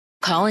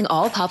Calling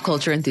all pop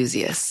culture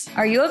enthusiasts.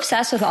 Are you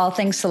obsessed with all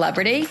things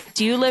celebrity?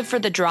 Do you live for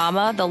the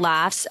drama, the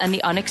laughs, and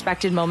the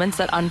unexpected moments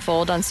that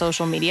unfold on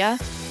social media?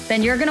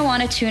 Then you're going to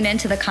want to tune in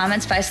to the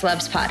Comments by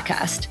Celebs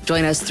podcast.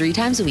 Join us 3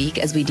 times a week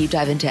as we deep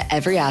dive into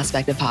every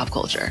aspect of pop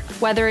culture.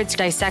 Whether it's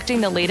dissecting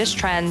the latest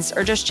trends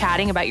or just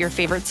chatting about your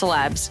favorite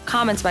celebs,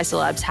 Comments by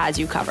Celebs has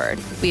you covered.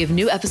 We have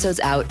new episodes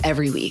out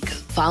every week.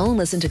 Follow and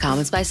listen to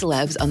Comments by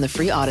Celebs on the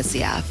free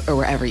Odyssey app or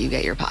wherever you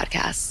get your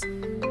podcasts.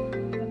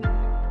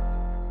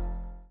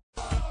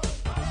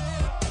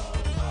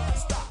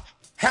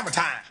 Hammer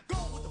time.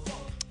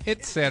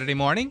 It's Saturday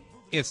morning.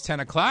 It's 10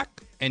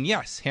 o'clock. And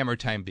yes, Hammer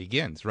time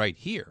begins right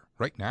here,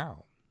 right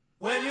now.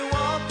 When you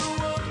want the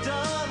work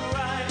done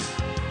right,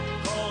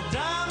 call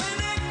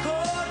domenic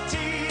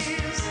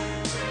cortese.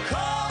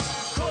 Call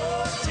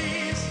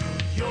Cortese,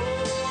 your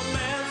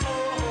man for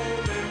home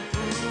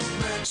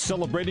improvement.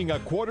 Celebrating a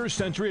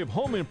quarter-century of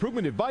home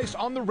improvement advice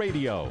on the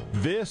radio.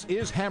 This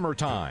is Hammer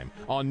Time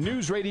on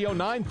News Radio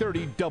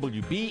 930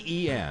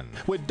 WBEN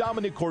with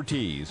Domenic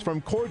Cortese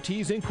from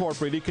Cortese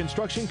Incorporated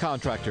Construction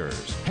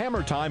Contractors.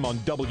 Hammer Time on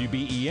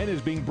WBEN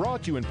is being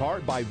brought to you in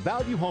part by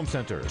Value Home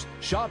Centers.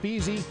 Shop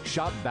easy,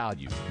 shop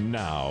value.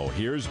 Now,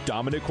 here's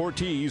Domenic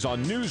Cortese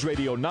on News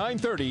Radio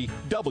 930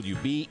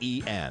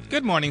 WBEN.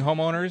 Good morning,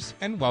 homeowners,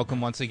 and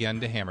welcome once again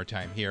to Hammer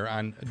Time here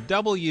on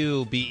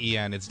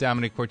WBEN. It's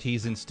Domenic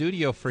Cortese in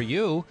studio for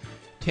you,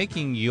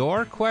 taking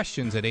your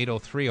questions at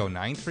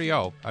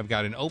 803-0930. I've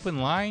got an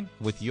open line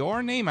with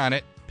your name on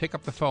it. Pick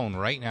up the phone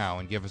right now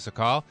and give us a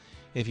call.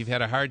 If you've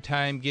had a hard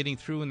time getting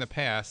through in the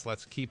past,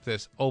 let's keep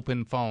this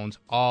open phones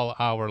all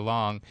hour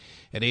long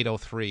at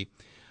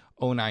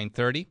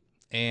 803-0930.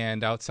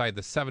 And outside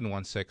the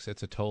 716,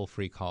 it's a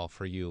toll-free call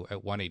for you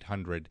at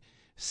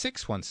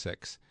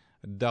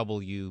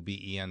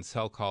 1-800-616-WBEN.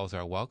 Cell calls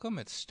are welcome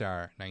at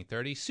star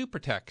 930. Super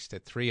text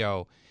at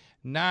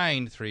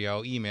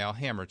 30930. Email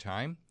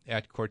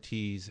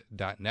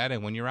hammertime@cortese.net.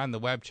 And when you're on the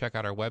web, check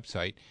out our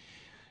website.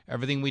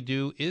 Everything we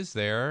do is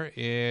there.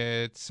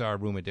 It's our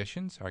room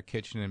additions, our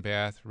kitchen and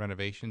bath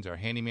renovations, our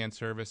handyman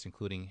service,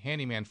 including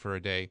handyman for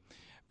a day,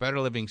 better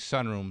living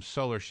sunrooms,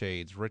 solar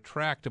shades,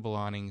 retractable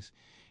awnings,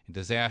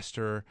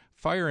 disaster,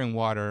 fire and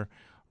water,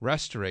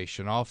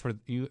 restoration, all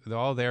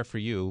there for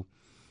you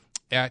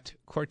at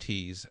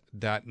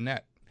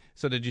cortese.net.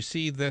 So did you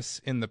see this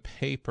in the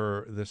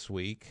paper this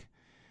week?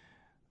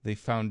 The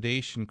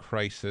foundation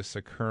crisis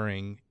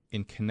occurring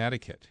in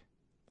Connecticut.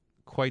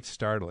 Quite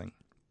startling.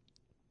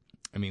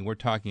 I mean, we're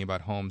talking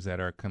about homes that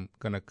are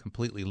going to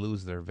completely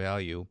lose their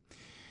value.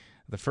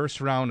 The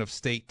first round of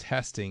state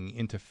testing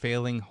into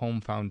failing home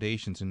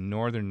foundations in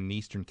northern and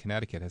eastern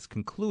Connecticut has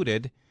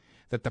concluded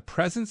that the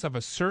presence of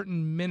a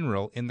certain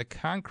mineral in the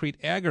concrete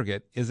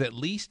aggregate is at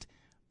least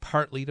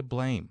partly to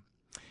blame.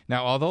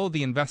 Now, although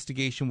the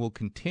investigation will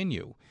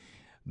continue,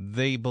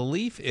 the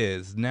belief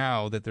is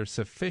now that there's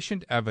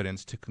sufficient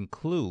evidence to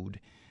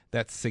conclude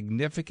that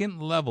significant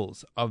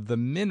levels of the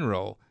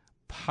mineral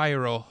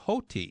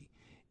pyrohote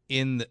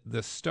in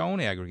the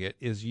stone aggregate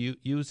is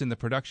used in the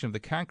production of the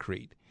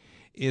concrete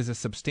is a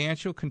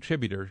substantial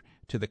contributor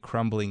to the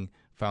crumbling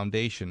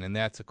foundation, and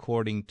that's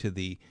according to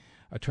the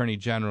Attorney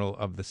General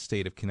of the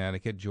state of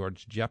Connecticut,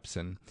 George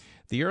Jepson.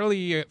 The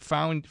early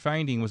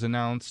finding was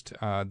announced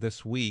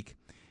this week,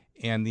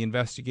 and the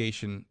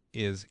investigation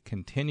is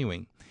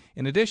continuing.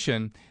 In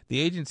addition,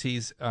 the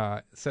agencies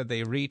said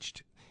they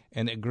reached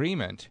an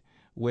agreement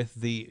with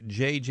the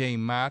J.J.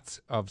 Motts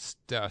of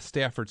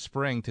Stafford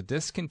Spring to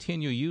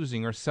discontinue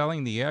using or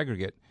selling the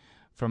aggregate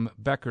from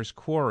Becker's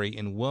Quarry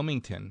in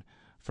Wilmington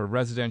for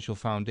residential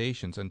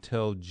foundations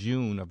until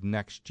June of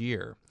next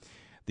year.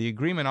 The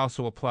agreement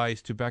also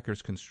applies to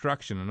Becker's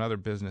Construction, another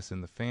business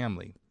in the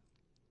family.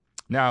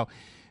 Now,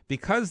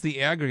 because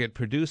the aggregate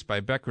produced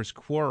by Becker's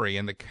Quarry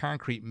and the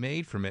concrete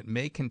made from it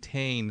may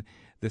contain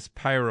this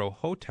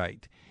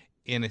pyrohotite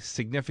in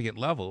significant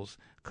levels,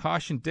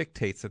 caution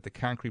dictates that the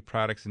concrete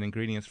products and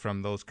ingredients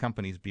from those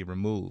companies be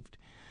removed.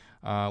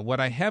 What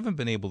I haven't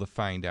been able to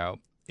find out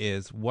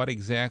is what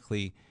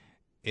exactly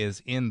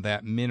is in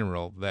that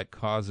mineral that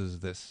causes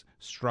this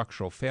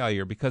structural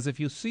failure, because if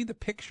you see the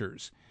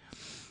pictures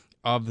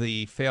of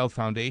the failed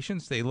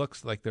foundations, they look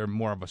like they're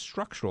more of a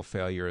structural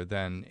failure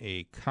than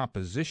a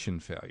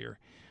composition failure,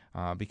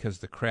 because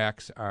the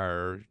cracks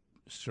are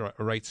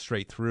right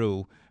straight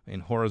through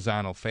in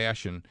horizontal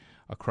fashion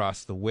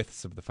across the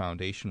widths of the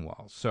foundation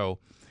walls. So,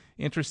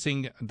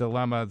 interesting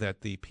dilemma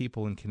that the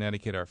people in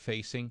Connecticut are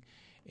facing,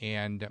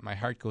 and my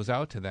heart goes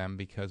out to them,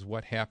 because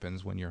what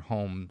happens when your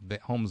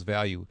home's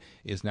value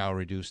is now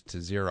reduced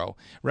to zero?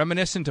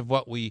 Reminiscent of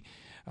what we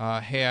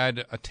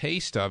had a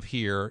taste of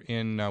here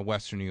in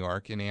Western New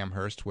York, in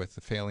Amherst, with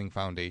the failing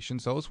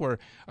foundations. Those were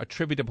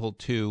attributable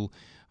to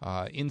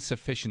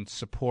insufficient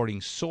supporting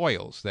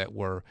soils that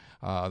were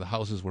the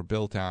houses were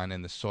built on,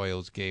 and the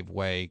soils gave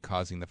way,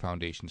 causing the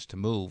foundations to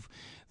move.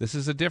 This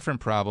is a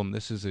different problem.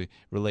 This is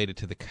related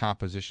to the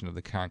composition of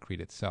the concrete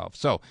itself.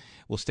 So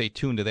we'll stay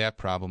tuned to that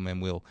problem, and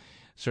we'll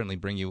certainly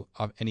bring you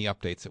any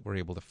updates that we're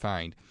able to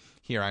find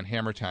here on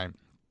Hammer Time.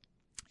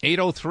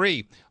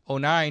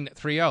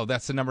 803-0930.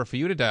 That's the number for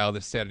you to dial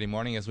this Saturday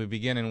morning as we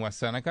begin in West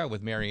Seneca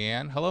with Mary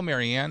Ann. Hello,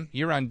 Mary Ann.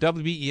 You're on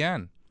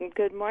WBEN.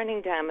 Good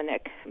morning,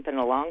 Dominic. I've been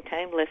a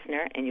long-time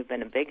listener, and you've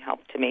been a big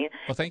help to me.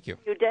 Well, thank you.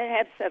 You did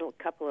have settled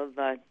a couple of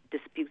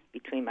disputes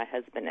between my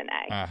husband and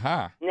I.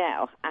 Uh-huh.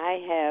 Now, I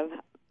have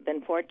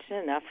been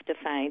fortunate enough to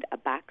find a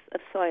box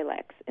of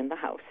Soilex in the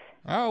house.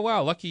 Oh,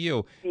 wow, lucky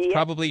you. It's Yep.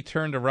 probably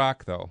turned to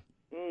rock, though.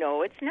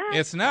 No, it's not.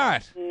 It's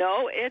not.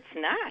 No, it's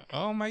not.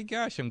 Oh, my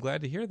gosh, I'm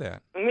glad to hear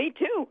that. Me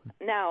too.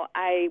 Now,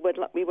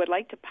 we would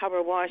like to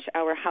power wash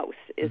our house.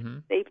 Is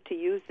it safe to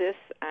use this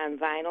on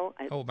vinyl?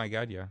 Oh, my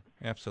God, yeah,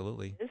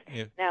 absolutely.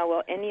 Yeah. Now,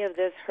 will any of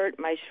this hurt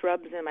my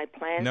shrubs and my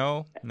plants?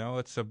 No,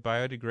 it's a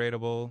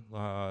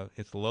biodegradable.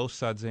 It's low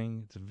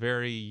sudsing. It's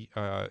very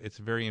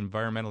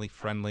environmentally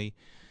friendly.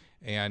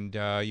 And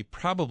you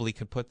probably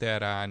could put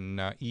that on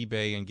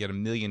eBay and get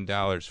 $1 million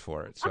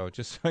for it. So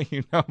just so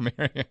you know,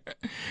 Mary,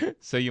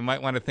 so you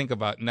might want to think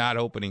about not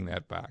opening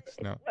that box.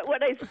 No.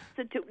 What I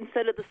substitute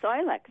instead of the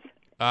Soilex?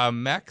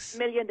 Mex? $1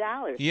 million.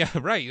 Yeah,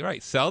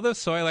 right. Sell the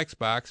Soilex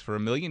box for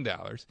 $1 million,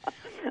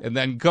 and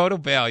then go to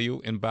Value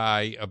and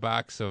buy a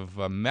box of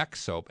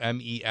Mex soap,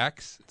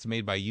 MEX. It's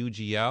made by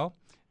UGL.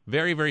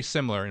 Very, very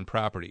similar in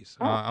properties,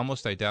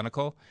 almost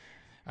identical.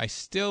 I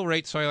still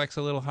rate Soilex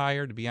a little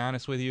higher, to be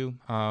honest with you,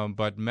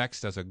 but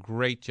Mex does a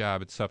great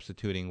job at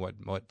substituting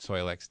what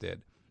Soilex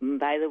did.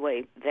 By the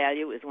way,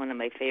 Value is one of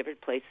my favorite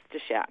places to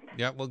shop.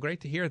 Yeah, well, great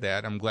to hear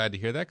that. I'm glad to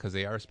hear that because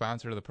they are a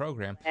sponsor of the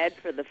program. Glad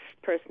for the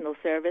personal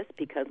service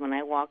because when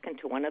I walk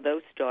into one of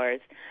those stores,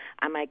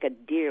 I'm like a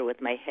deer with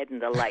my head in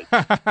the light.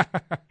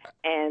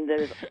 And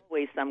there's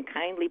always some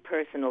kindly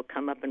person who'll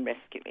come up and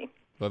rescue me.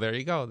 Well, there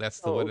you go.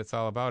 That's what it's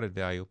all about at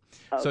Value.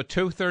 So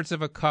 2/3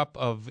 of a cup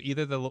of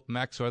either the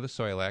Mex or the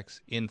Soilex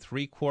in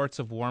 3 quarts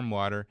of warm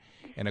water,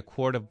 and a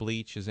quart of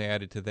bleach is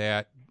added to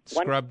that.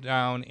 Scrub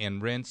down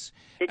and rinse.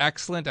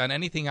 Excellent on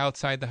anything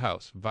outside the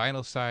house.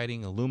 Vinyl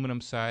siding, aluminum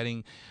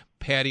siding,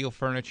 patio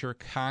furniture,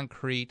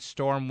 concrete,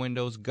 storm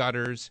windows,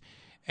 gutters,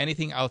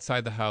 anything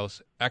outside the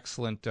house.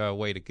 Excellent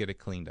way to get it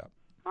cleaned up.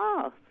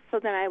 Oh, so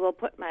then I will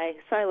put my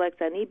Soilex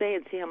on eBay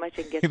and see how much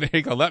I can get. There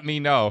you go. Let me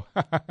know.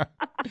 All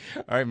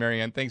right,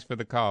 Mary Ann, thanks for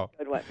the call.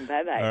 Good one.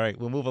 Bye-bye. All right,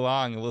 we'll move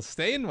along, and we'll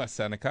stay in West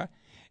Seneca,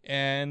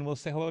 and we'll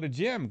say hello to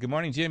Jim. Good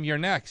morning, Jim. You're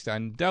next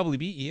on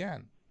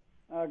WBEN.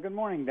 Good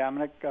morning,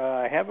 Dominic.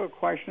 I have a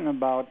question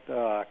about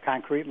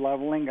concrete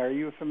leveling. Are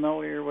you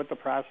familiar with the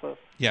process?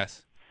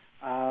 Yes.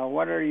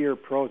 What are your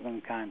pros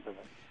and cons of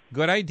it?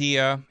 Good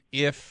idea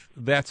if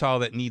that's all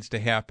that needs to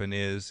happen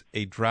is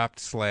a dropped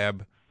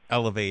slab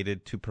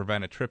elevated to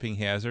prevent a tripping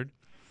hazard.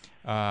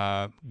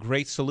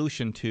 Great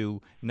solution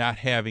to not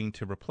having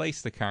to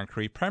replace the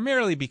concrete,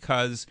 primarily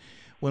because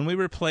when we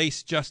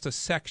replace just a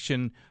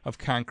section of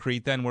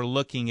concrete, then we're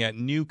looking at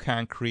new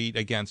concrete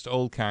against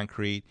old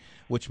concrete,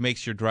 which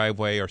makes your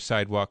driveway or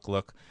sidewalk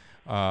look,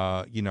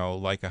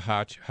 like a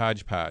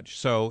hodgepodge.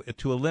 So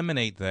to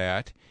eliminate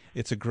that,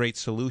 it's a great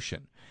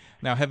solution.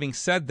 Now, having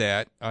said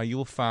that, you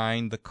will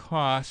find the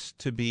cost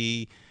to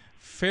be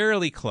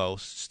fairly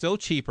close, still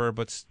cheaper,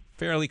 but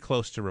fairly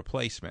close to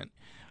replacement,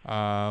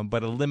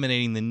 but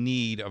eliminating the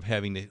need of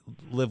having to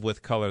live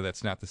with color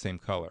that's not the same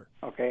color.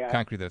 Okay.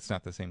 Concrete that's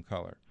not the same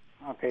color.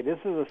 Okay, this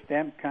is a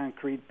stamped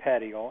concrete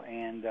patio,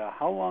 and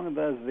how long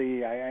does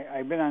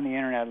I've been on the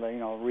internet,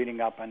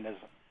 reading up on this.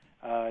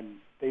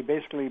 They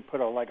basically put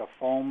a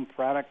foam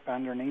product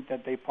underneath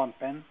that they pump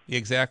in?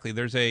 Exactly.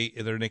 There's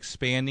an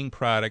expanding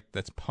product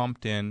that's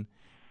pumped in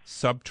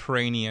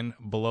subterranean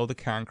below the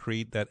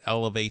concrete that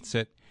elevates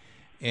it,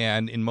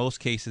 and in most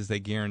cases they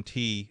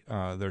guarantee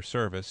their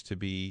service to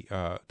be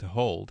to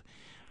hold.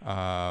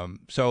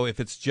 So if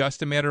it's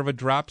just a matter of a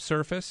drop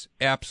surface,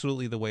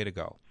 absolutely the way to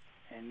go.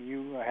 And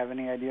you have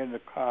any idea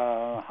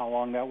how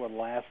long that would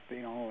last?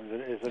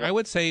 Is it I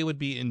would say it would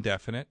be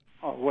indefinite.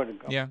 Oh, would it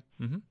go? Yeah.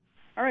 Mm-hmm.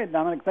 All right,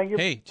 Dominic, thank you.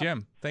 Hey,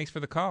 Jim, thanks for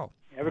the call.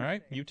 All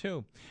right, you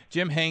too.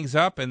 Jim hangs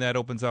up, and that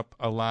opens up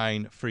a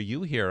line for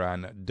you here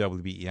on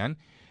WBEN.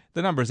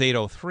 The number is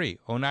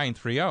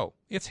 803-0930.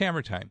 It's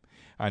Hammer Time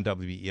on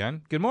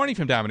WBEN. Good morning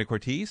from Domenic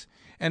Ortiz.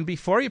 And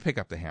before you pick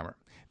up the hammer,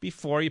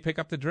 before you pick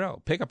up the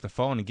drill, pick up the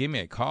phone and give me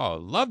a call.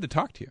 I'd love to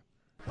talk to you.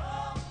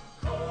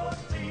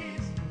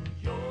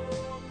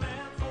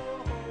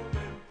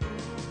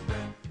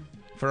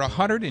 For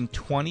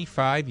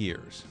 125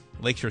 years,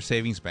 Lakeshore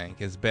Savings Bank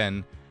has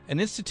been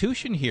an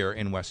institution here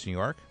in West New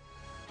York.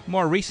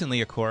 More recently,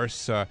 of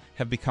course,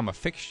 have become a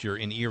fixture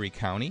in Erie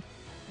County,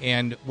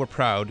 and we're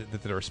proud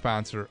that they're a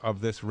sponsor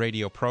of this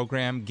radio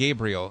program.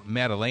 Gabriel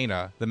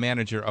Maddalena, the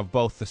manager of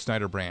both the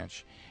Snyder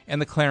branch and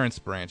the Clarence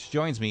branch,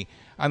 joins me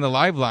on the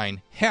live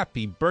line.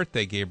 Happy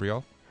birthday,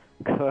 Gabriel.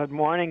 Good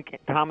morning,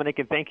 Dominic,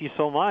 and thank you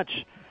so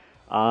much.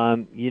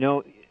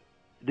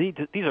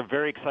 These are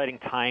very exciting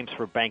times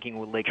for banking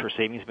with Lakeshore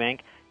Savings Bank.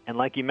 And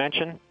like you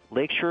mentioned,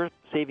 Lakeshore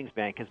Savings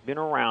Bank has been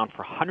around for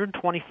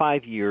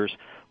 125 years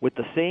with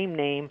the same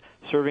name,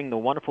 serving the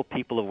wonderful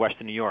people of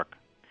Western New York.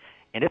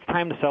 And it's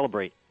time to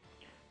celebrate.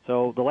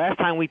 So the last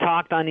time we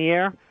talked on the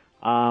air,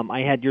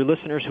 I had your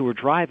listeners who were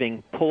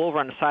driving pull over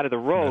on the side of the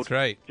road. That's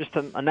right. Just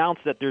to announce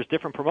that there's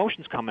different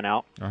promotions coming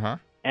out. Uh-huh.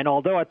 And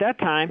although at that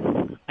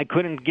time I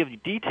couldn't give you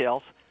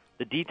details,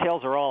 the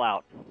details are all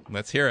out.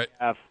 Let's hear it.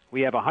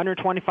 We have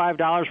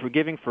 $125 we're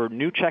giving for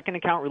new checking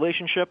account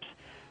relationships.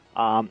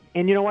 And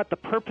you know what? The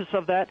purpose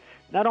of that,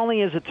 not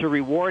only is it to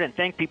reward and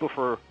thank people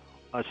for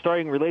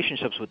starting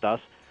relationships with us,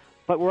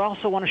 but we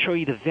also want to show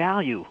you the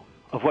value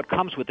of what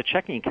comes with the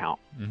checking account.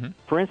 Mm-hmm.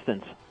 For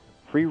instance,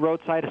 free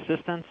roadside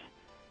assistance,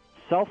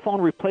 cell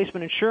phone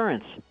replacement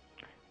insurance,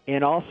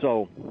 and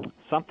also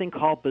something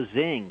called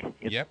Bazing.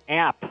 It's an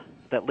app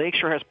that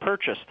Lakeshore has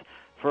purchased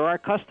for our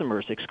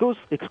customers,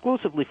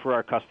 exclusively for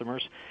our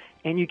customers,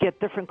 and you get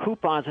different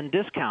coupons and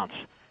discounts.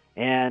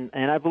 And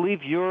I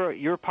believe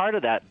you're part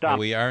of that, Dom.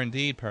 We are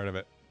indeed part of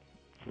it.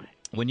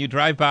 When you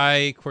drive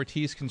by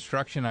Cortese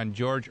Construction on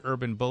George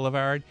Urban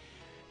Boulevard,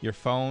 your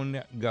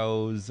phone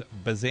goes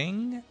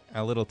bazing,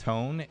 a little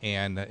tone,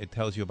 and it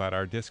tells you about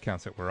our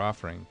discounts that we're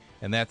offering.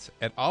 And that's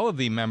at all of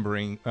the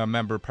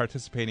member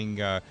participating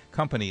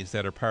companies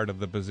that are part of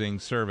the Bazing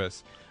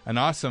service. An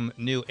awesome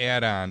new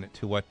add-on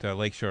to what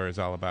Lakeshore is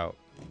all about.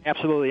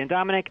 Absolutely. And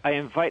Dominic, I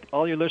invite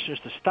all your listeners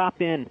to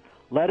stop in.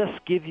 Let us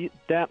give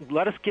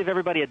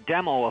everybody a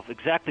demo of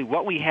exactly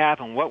what we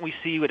have and what we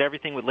see with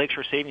everything with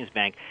Lakeshore Savings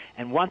Bank.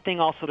 And one thing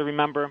also to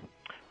remember,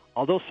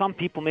 although some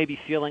people may be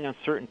feeling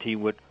uncertainty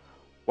with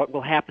what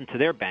will happen to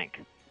their bank,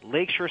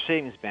 Lakeshore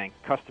Savings Bank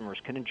customers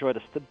can enjoy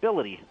the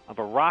stability of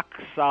a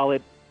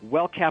rock-solid,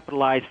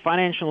 well-capitalized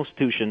financial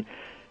institution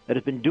that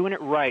has been doing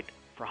it right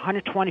for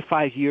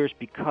 125 years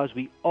because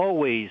we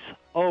always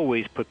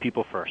put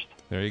people first.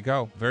 There you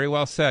go. Very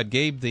well said.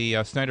 Gabe,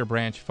 the Snyder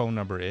Branch phone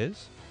number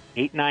is?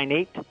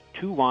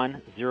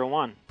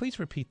 898-2101. Please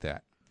repeat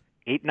that.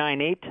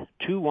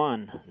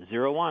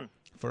 898-2101.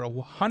 For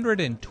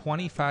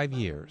 125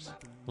 years,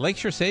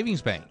 Lakeshore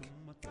Savings Bank,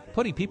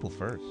 putting people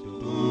first.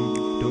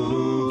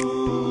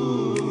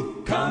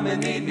 Come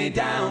and meet me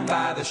down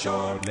by the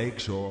shore.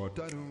 Lakeshore.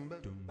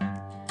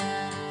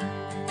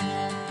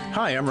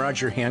 Hi, I'm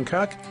Roger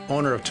Hancock,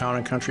 owner of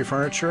Town & Country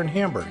Furniture in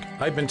Hamburg.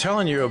 I've been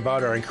telling you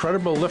about our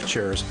incredible lift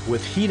chairs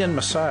with heat and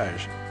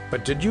massage.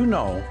 But did you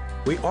know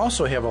we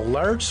also have a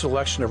large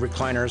selection of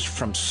recliners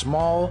from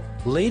small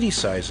lady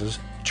sizes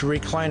to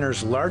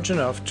recliners large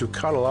enough to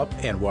cuddle up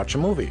and watch a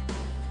movie?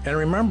 And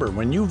remember,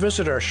 when you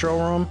visit our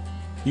showroom,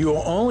 you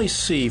will only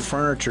see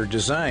furniture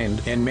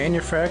designed and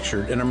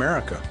manufactured in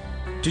America.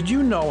 Did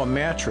you know a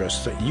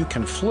mattress that you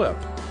can flip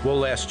will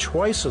last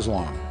twice as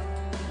long?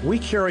 We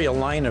carry a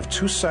line of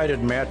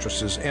two-sided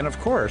mattresses, and of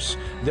course,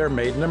 they're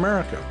made in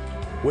America.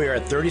 We are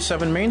at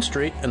 37 Main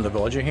Street in the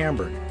village of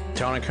Hamburg.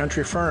 Town &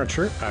 Country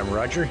Furniture, I'm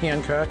Roger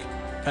Hancock,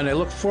 and I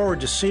look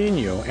forward to seeing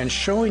you and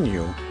showing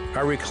you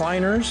our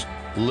recliners,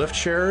 lift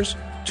chairs,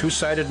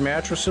 two-sided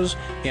mattresses,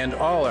 and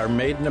all our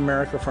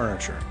made-in-America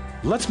furniture.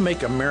 Let's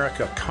make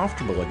America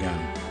comfortable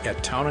again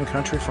at Town &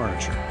 Country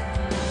Furniture.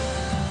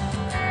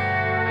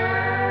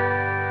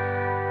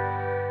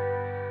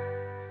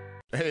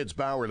 Hey, it's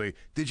Bowerly.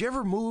 Did you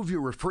ever move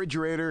your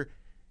refrigerator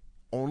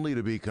only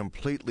to be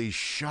completely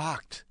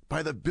shocked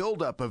by the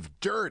buildup of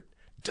dirt,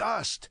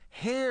 dust,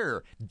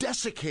 hair,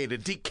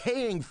 desiccated,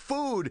 decaying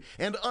food,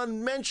 and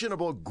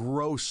unmentionable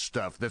gross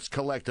stuff that's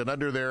collected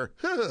under there?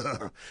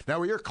 Now,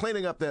 while you're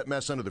cleaning up that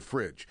mess under the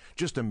fridge,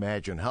 just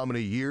imagine how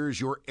many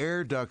years your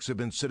air ducts have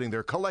been sitting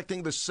there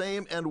collecting the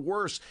same and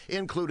worse,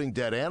 including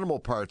dead animal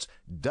parts,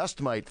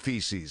 dust mite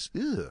feces.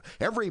 Ugh.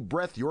 Every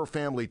breath your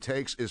family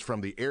takes is from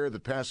the air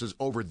that passes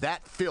over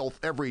that filth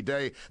every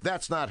day.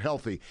 That's not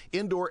healthy.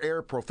 Indoor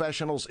Air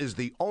Professionals is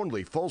the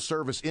only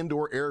full-service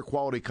indoor air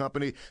quality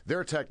company.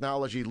 Their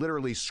technology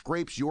literally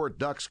scrapes your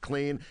ducts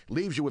clean,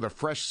 leaves you with a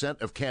fresh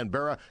scent of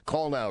Canberra.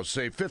 Call now.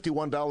 Save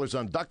 $51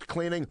 on duct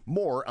cleaning,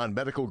 more on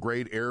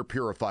medical-grade air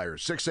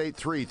purifiers.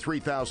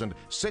 683-3000,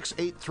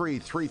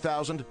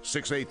 683-3000,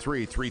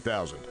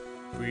 683-3000.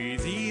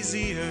 Breathe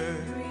easier.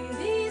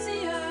 Breathe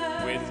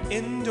easier. With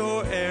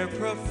Indoor Air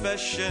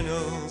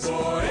Professionals.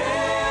 For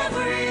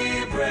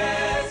every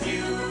breath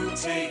you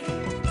take.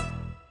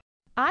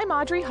 I'm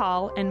Audrey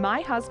Hall, and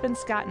my husband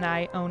Scott and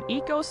I own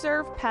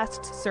EcoServe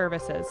Pest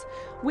Services.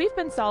 We've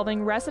been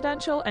solving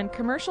residential and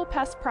commercial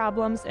pest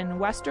problems in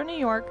Western New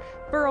York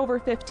for over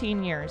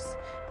 15 years.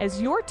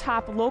 As your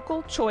top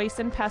local choice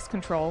in pest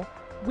control,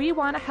 we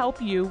want to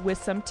help you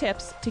with some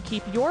tips to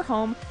keep your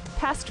home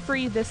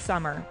pest-free this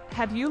summer.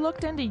 Have you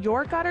looked into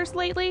your gutters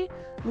lately?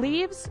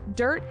 Leaves,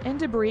 dirt, and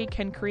debris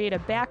can create a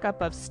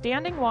backup of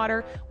standing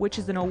water, which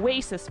is an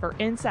oasis for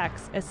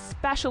insects,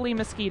 especially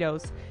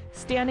mosquitoes.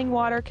 Standing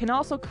water can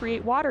also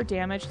create water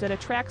damage that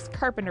attracts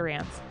carpenter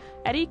ants.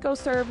 At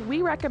EcoServe,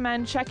 we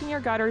recommend checking your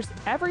gutters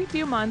every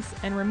few months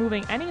and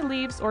removing any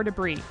leaves or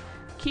debris.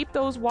 Keep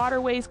those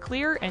waterways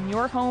clear and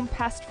your home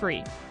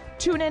pest-free.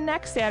 Tune in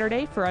next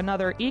Saturday for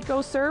another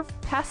EcoServe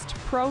Pest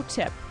Pro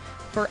tip.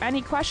 For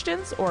any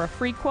questions or a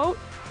free quote,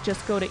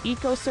 just go to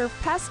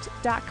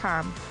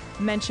ecoservepest.com.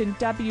 Mention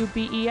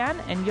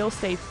WBEN and you'll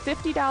save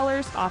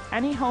 $50 off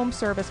any home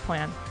service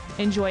plan.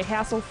 Enjoy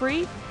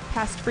hassle-free,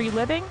 pest-free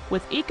living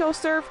with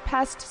EcoServe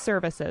Pest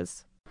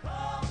Services.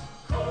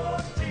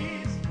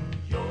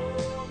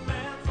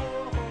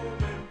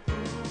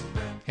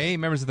 Hey,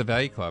 members of the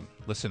Value Club,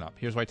 listen up.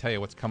 Here's what I tell you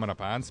what's coming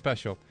up on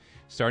special.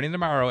 Starting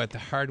tomorrow at the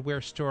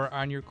hardware store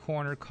on your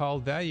corner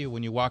called Value.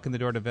 When you walk in the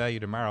door to Value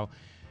tomorrow,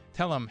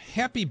 tell them,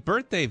 happy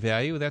birthday,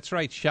 Value. That's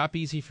right, shop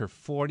easy for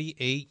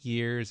 48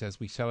 years as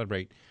we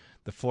celebrate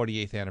the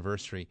 48th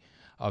anniversary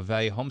of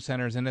Value Home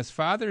Centers. And as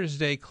Father's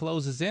Day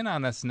closes in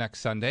on us next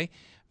Sunday,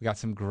 we got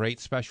some great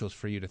specials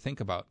for you to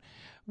think about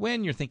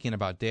when you're thinking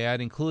about Dad,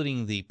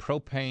 including the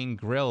propane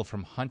grill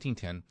from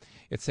Huntington.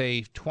 It's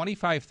a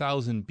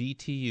 25,000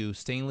 BTU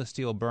stainless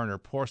steel burner,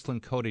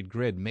 porcelain-coated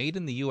grid, made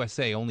in the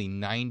USA, only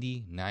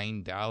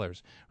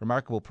 $99.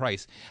 Remarkable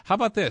price. How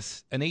about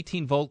this? An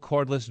 18-volt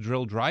cordless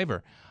drill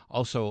driver.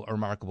 Also a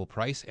remarkable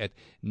price at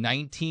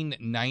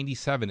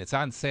 $19.97. It's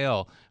on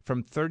sale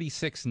from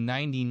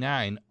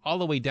 $36.99 all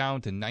the way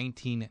down to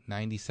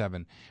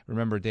 $19.97.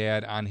 Remember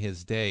Dad on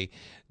his day,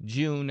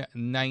 June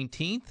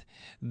 19th.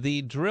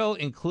 The drill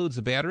includes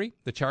a battery,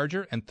 the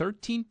charger, and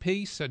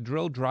 13-piece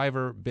drill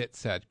driver bit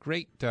set.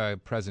 Great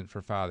present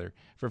for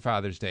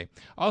Father's Day.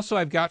 Also,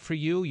 I've got for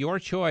you your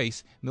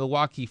choice,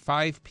 Milwaukee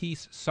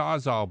 5-piece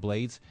Sawzall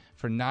blades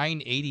for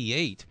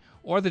 $9.88,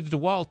 or the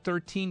DeWalt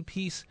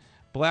 13-piece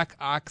black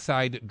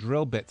oxide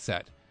drill bit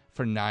set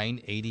for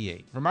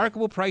 $9.88.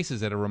 Remarkable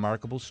prices at a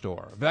remarkable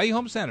store. Value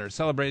Home Center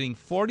celebrating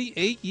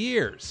 48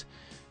 years.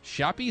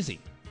 Shop easy.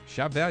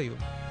 Shop Value.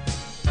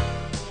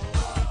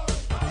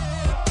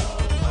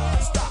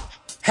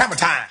 Hammer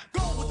time.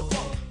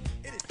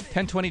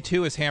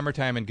 10:22 is Hammer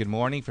Time, and good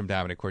morning from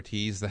Domenic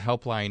Cortese. The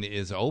helpline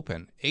is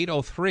open,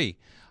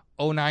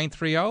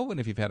 803-0930, and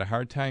if you've had a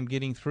hard time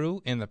getting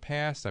through in the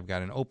past, I've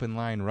got an open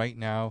line right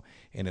now,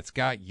 and it's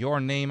got your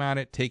name on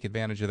it. Take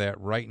advantage of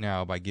that right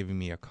now by giving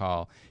me a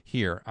call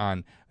here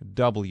on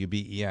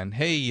WBEN.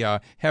 Hey,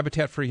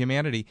 Habitat for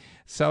Humanity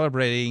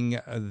celebrating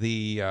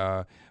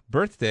the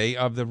birthday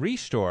of the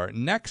Restore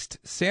next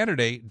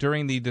Saturday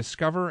during the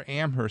Discover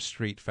Amherst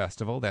Street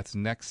Festival. That's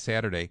next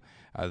Saturday,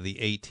 the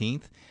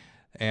 18th.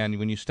 And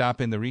when you stop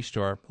in the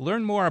Restore,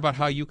 learn more about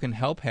how you can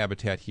help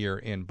Habitat here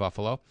in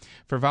Buffalo.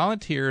 For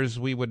volunteers,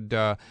 we would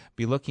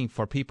be looking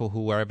for people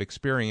who have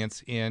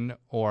experience in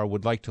or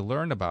would like to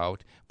learn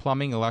about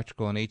plumbing,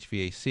 electrical, and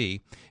HVAC.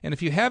 And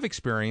if you have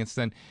experience,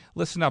 then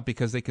listen up,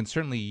 because they can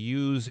certainly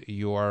use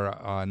your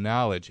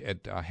knowledge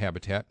at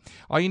Habitat.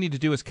 All you need to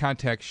do is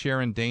contact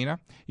Sharon Dana.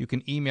 You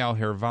can email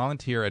her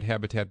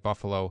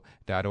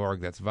volunteer@habitatbuffalo.org.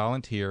 That's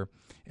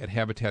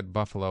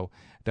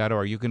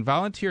volunteer@habitatbuffalo.org. You can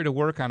volunteer to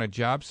work on a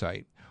job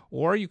site,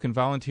 or you can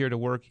volunteer to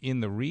work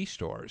in the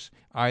Restores,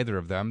 either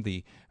of them,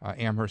 the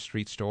Amherst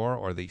Street store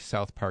or the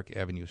South Park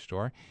Avenue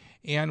store.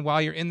 And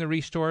while you're in the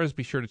Restores,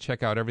 be sure to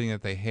check out everything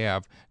that they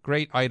have.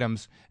 Great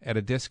items at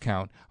a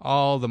discount.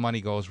 All the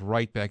money goes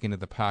right back into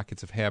the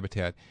pockets of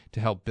Habitat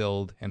to help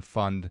build and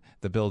fund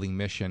the building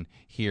mission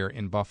here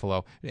in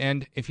Buffalo.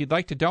 And if you'd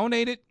like to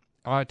donate it,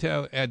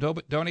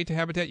 donate to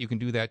Habitat, you can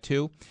do that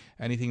too.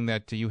 Anything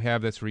that you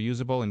have that's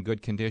reusable in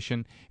good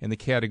condition in the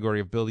category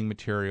of building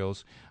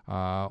materials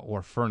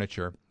or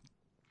furniture,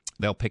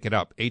 they'll pick it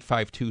up.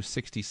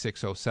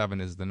 852-6607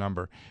 is the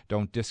number.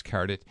 Don't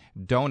discard it.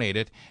 Donate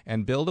it,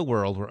 and build a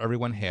world where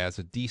everyone has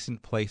a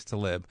decent place to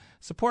live.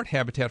 Support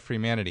Habitat for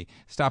Humanity.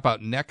 Stop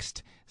out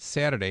next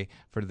Saturday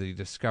for the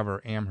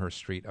Discover Amherst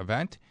Street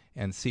event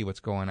and see what's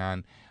going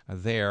on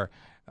there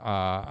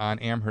on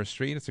Amherst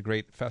Street. It's a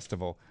great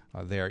festival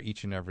there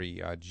each and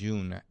every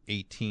June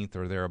 18th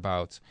or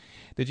thereabouts.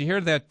 Did you hear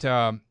that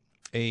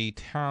a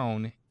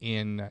town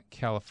in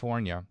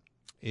California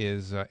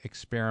is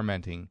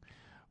experimenting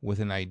with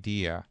an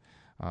idea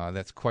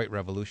that's quite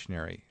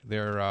revolutionary?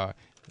 They're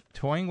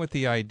toying with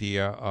the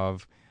idea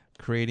of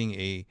creating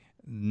a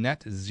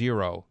net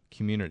zero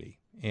community.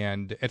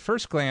 And at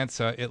first glance,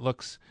 it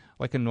looks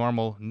like a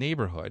normal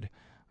neighborhood.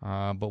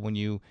 But when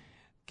you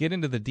get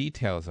into the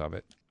details of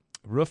it,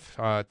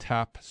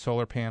 rooftop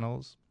solar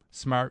panels,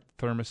 smart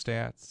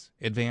thermostats,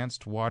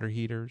 advanced water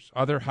heaters,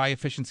 other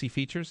high-efficiency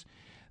features,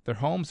 their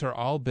homes are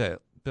all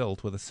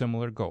built with a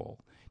similar goal: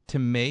 to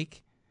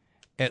make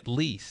at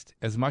least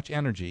as much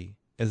energy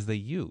as they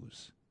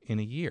use in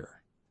a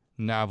year.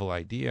 Novel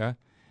idea,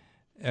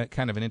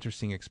 kind of an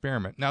interesting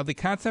experiment. Now, the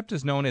concept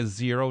is known as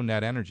zero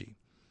net energy,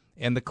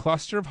 and the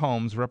cluster of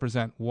homes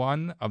represent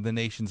one of the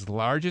nation's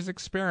largest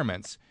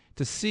experiments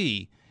to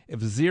see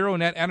if zero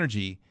net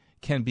energy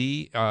can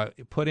be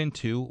put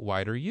into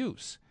wider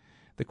use.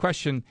 The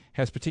question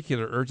has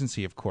particular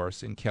urgency, of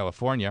course, in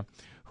California,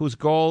 whose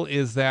goal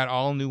is that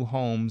all new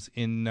homes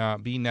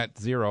be net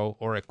zero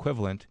or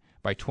equivalent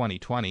by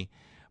 2020.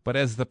 But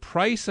as the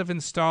price of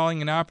installing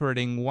and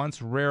operating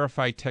once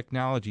rarefied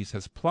technologies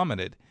has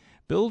plummeted,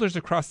 builders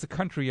across the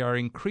country are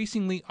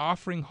increasingly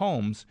offering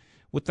homes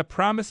with the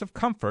promise of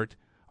comfort,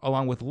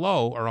 along with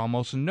low or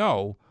almost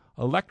no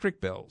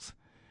electric bills.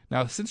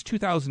 Now, since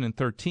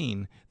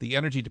 2013, the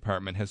Energy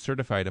Department has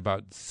certified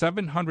about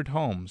 700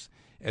 homes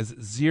as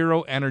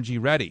zero energy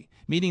ready,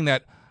 meaning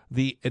that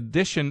the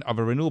addition of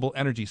a renewable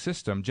energy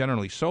system,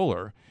 generally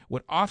solar,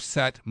 would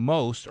offset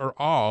most or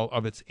all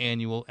of its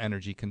annual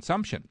energy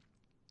consumption.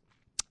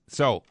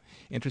 So,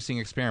 interesting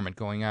experiment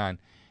going on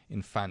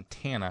in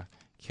Fontana,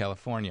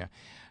 California.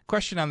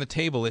 Question on the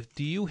table: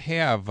 do you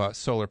have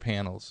solar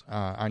panels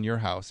on your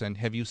house, and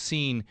have you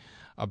seen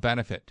a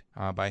benefit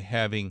by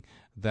having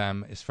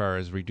them as far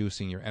as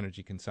reducing your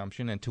energy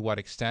consumption, and to what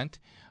extent?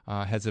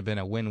 Has it been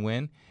a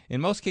win-win?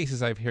 In most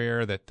cases, I've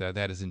heard that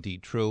that is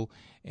indeed true,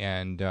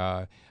 and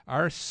our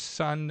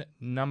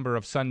number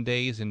of sun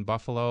days in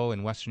Buffalo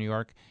and Western New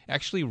York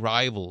actually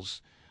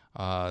rivals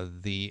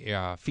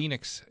the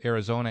Phoenix,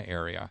 Arizona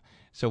area.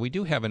 So we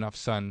do have enough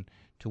sun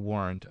to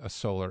warrant a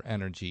solar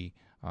energy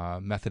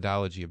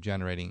methodology of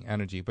generating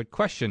energy. But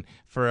question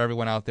for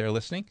everyone out there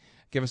listening,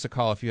 give us a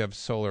call if you have a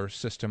solar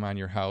system on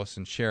your house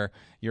and share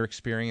your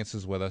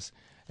experiences with us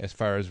as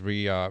far as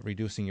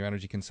reducing your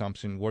energy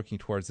consumption, working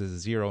towards this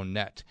zero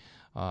net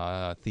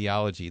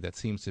theology that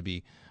seems to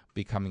be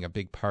becoming a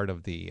big part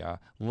of the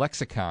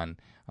lexicon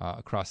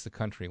across the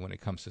country when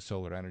it comes to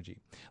solar energy.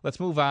 Let's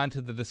move on to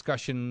the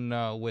discussion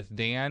with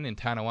Dan in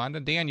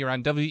Tonawanda. Dan, you're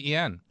on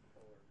WEN.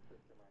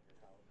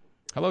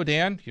 Hello,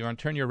 Dan. You want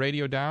to turn your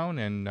radio down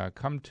and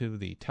come to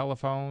the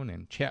telephone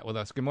and chat with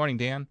us. Good morning,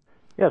 Dan.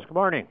 Yes, good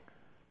morning.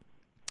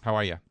 How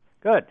are you?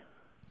 Good.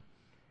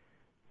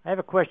 I have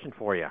a question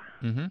for you.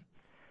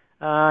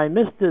 Mm-hmm. I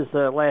missed this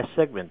last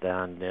segment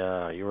on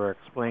you were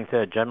explaining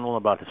to a gentleman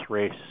about this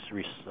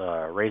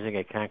raising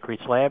a concrete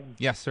slab.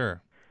 Yes, sir.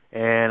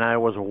 And I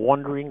was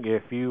wondering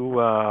if you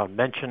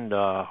mentioned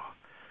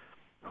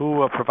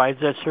who provides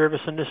that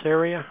service in this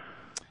area.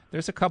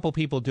 There's a couple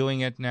people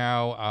doing it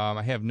now.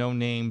 I have no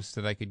names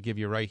that I could give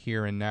you right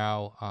here and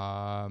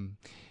now.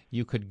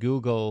 You could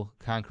Google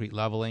concrete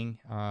leveling.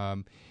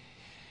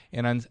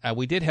 And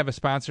we did have a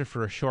sponsor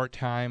for a short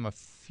time a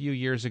few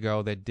years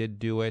ago that did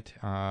do it.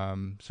 So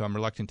I'm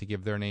reluctant to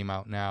give their name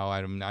out now.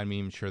 I'm not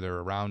even sure they're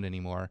around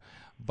anymore.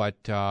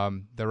 But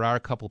there are a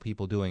couple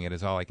people doing it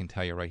is all I can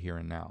tell you right here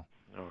and now.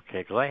 Okay,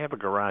 because I have a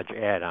garage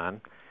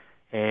add-on,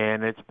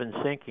 and it's been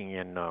sinking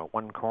in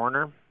one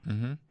corner.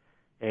 Mm-hmm.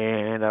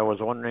 And I was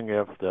wondering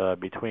if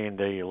between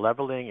the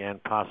leveling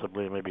and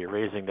possibly maybe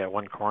raising that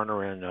one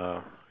corner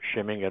and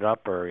shimming it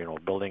up or,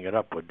 building it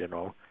up would,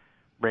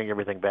 bring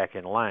everything back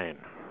in line.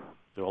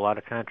 Do a lot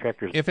of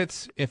contractors... If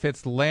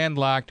it's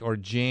landlocked or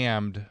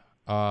jammed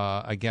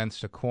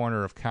against a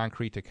corner of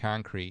concrete to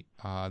concrete,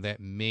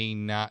 that may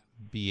not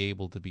be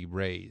able to be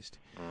raised.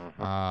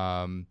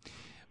 Mm-hmm.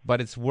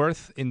 But it's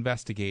worth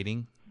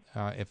investigating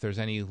if there's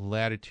any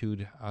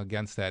latitude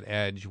against that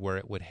edge where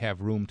it would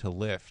have room to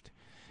lift.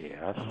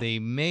 Yes. They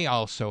may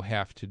also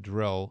have to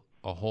drill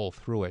a hole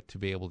through it to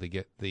be able to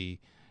get the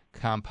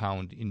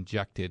compound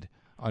injected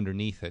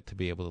underneath it to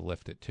be able to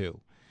lift it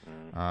too.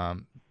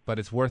 But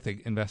it's worth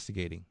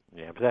investigating.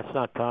 Yeah, but that's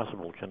not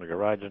possible. Can the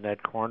garage in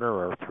that corner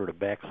or through the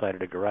back side of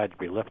the garage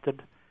be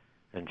lifted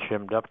and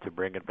shimmed up to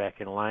bring it back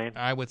in line?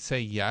 I would say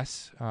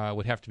yes. It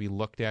would have to be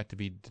looked at to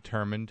be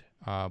determined,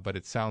 but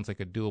it sounds like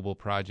a doable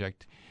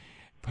project.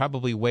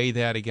 Probably weigh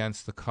that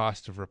against the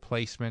cost of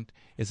replacement.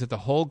 Is it the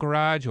whole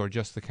garage or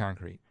just the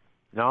concrete?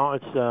 No,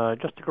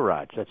 it's just the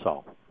garage, that's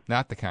all.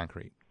 Not the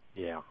concrete?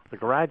 Yeah. The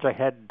garage I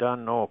had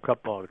done, a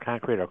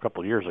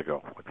few years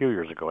ago.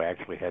 I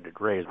actually had it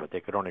raised, but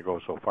they could only go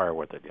so far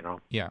with it,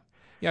 Yeah.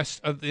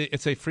 Yes,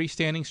 it's a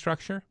freestanding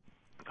structure?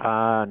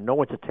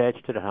 No, it's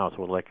attached to the house.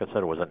 Well, like I said,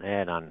 it was an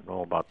add-on.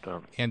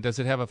 And does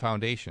it have a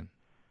foundation?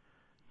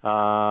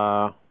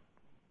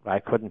 I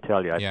couldn't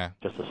tell you. Yeah.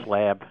 Just a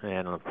slab.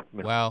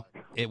 Well,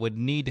 it would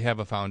need to have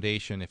a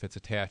foundation if it's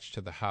attached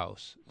to the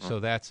house.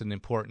 So that's an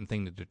important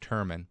thing to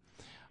determine.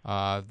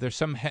 There's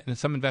some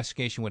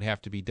investigation would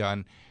have to be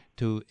done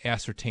to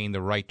ascertain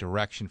the right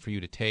direction for you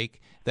to take.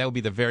 That would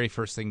be the very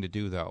first thing to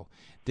do, though.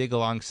 Dig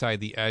alongside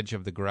the edge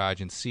of the garage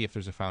and see if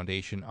there's a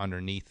foundation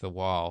underneath the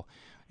wall.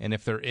 And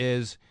if there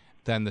is,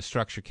 then the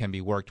structure can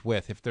be worked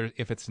with. If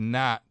there's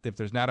not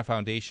a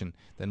foundation,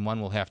 then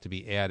one will have to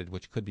be added,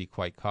 which could be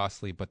quite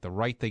costly, but the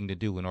right thing to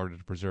do in order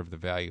to preserve the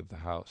value of the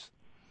house.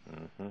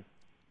 Mm-hmm.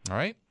 All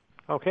right?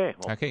 Okay.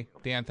 Okay,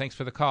 Dan, thanks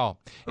for the call.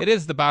 It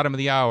is the bottom of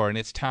the hour, and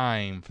it's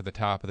time for the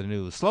top of the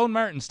news. Sloan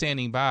Martin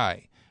standing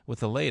by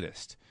with the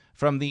latest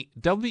from the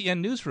WN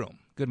Newsroom.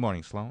 Good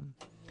morning, Sloan.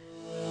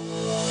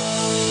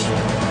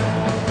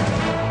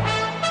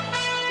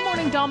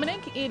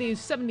 Dominic, it is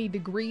 70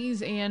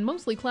 degrees and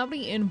mostly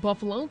cloudy in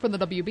Buffalo. For the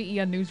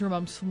WBEN Newsroom,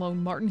 I'm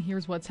Sloan Martin.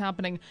 Here's what's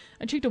happening.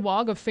 A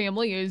Cheektowaga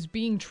family is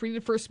being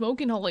treated for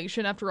smoke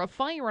inhalation after a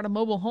fire at a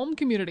mobile home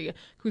community.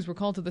 Crews were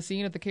called to the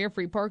scene at the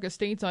Carefree Park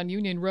Estates on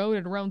Union Road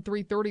at around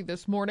 3:30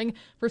 this morning.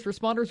 First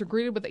responders were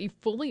greeted with a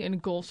fully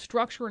engulfed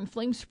structure and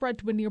flames spread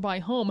to a nearby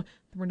home.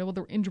 There were no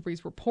other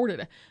injuries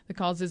reported. The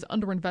cause is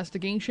under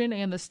investigation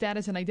and the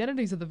status and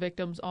identities of the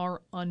victims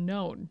are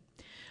unknown.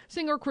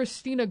 Singer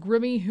Christina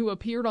Grimmie, who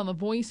appeared on The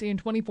Voice in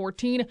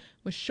 2014,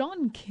 was shot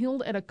and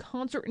killed at a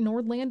concert in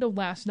Orlando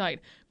last night.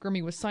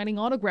 Grimmie was signing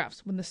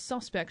autographs when the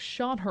suspect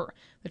shot her.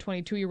 The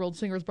 22-year-old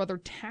singer's brother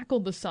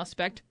tackled the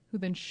suspect, who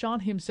then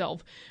shot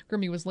himself.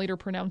 Grimmie was later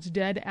pronounced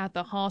dead at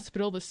the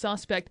hospital. The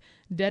suspect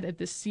dead at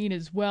the scene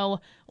as well.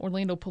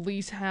 Orlando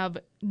police have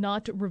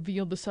not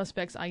revealed the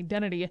suspect's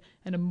identity,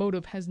 and a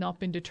motive has not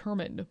been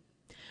determined.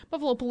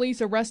 Buffalo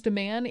police arrest a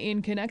man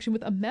in connection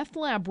with a meth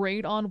lab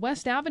raid on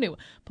West Avenue.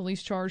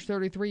 Police charged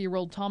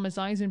 33-year-old Thomas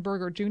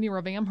Eisenberger Jr.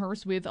 of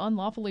Amherst with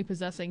unlawfully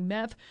possessing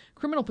meth,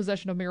 criminal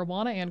possession of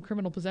marijuana, and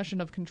criminal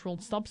possession of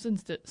controlled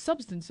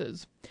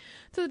substances.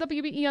 To the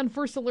WBEN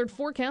First Alert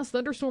forecast,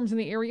 thunderstorms in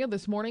the area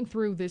this morning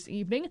through this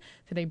evening.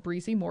 Today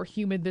breezy, more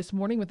humid this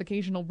morning with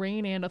occasional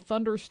rain and a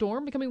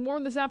thunderstorm. Becoming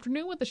warm this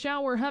afternoon with a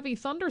shower-heavy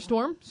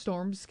thunderstorm.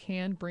 Storms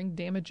can bring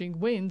damaging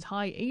winds,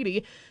 high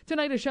 80.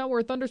 Tonight a shower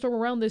or thunderstorm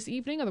around this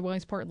evening,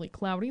 otherwise partly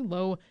cloudy,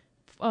 low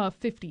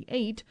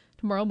 58.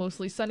 Tomorrow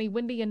mostly sunny,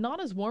 windy, and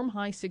not as warm,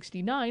 high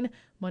 69.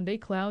 Monday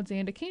clouds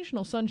and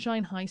occasional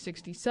sunshine, high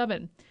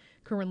 67.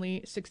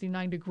 Currently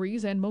 69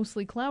 degrees and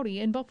mostly cloudy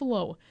in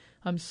Buffalo.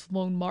 I'm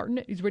Sloan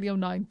Martin, News Radio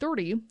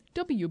 930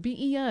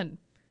 WBEN.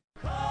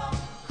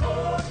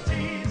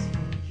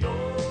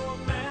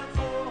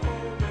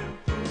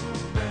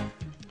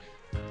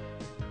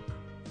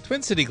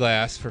 Twin City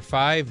Glass, for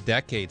 5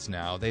 decades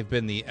now, they've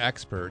been the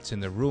experts in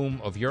the room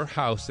of your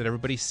house that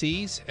everybody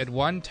sees at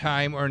one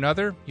time or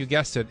another. You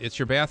guessed it, it's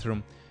your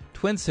bathroom.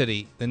 Twin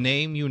City, the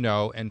name you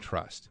know and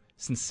trust.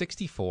 Since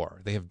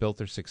 '64, they have built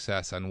their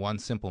success on one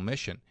simple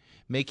mission: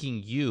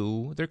 making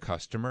you, their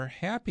customer,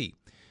 happy.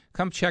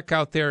 Come check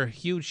out their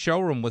huge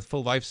showroom with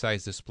full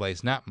life-size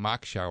displays, not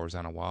mock showers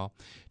on a wall.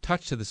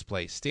 Touch the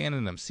displays, stand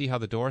in them, see how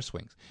the door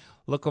swings.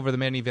 Look over the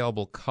many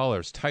available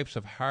colors, types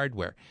of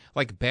hardware,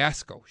 like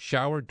Basco,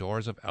 shower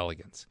doors of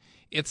elegance.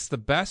 It's the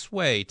best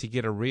way to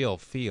get a real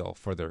feel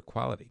for their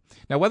quality.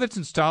 Now, whether it's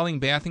installing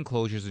bath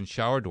enclosures and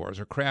shower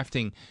doors or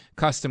crafting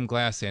custom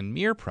glass and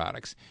mirror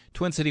products,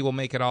 Twin City will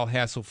make it all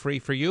hassle-free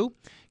for you,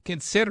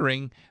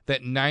 considering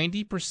that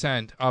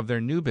 90% of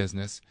their new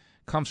business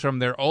comes from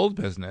their old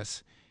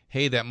business.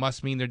 Hey, that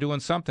must mean they're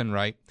doing something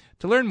right.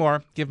 To learn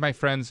more, give my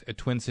friends at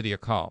Twin City a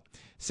call.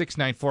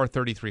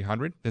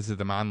 694-3300. Visit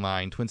them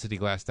online,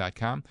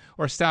 twincityglass.com,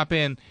 or stop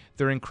in.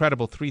 Their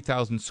incredible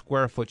 3,000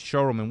 square foot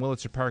showroom in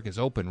Willitzer Park is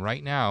open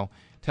right now.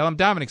 Tell them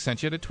Dominic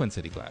sent you to Twin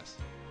City Glass.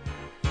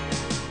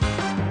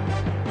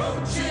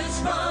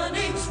 Roaches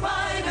running,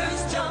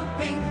 spiders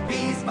jumping,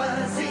 bees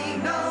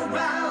buzzing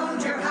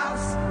around your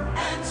house.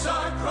 Ants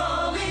are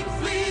crawling,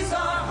 fleas are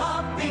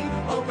hopping.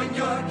 Open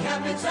your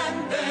cabinets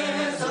and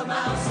there's a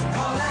mouse.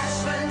 Call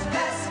Ashland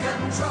Pest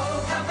Control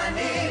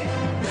Company.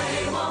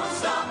 They won't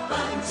stop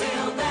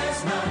until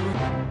there's none.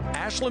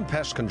 Ashland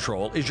Pest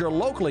Control is your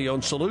locally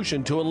owned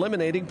solution to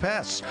eliminating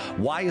pests.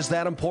 Why is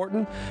that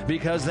important?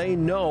 Because they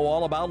know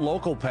all about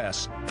local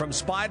pests, from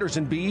spiders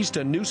and bees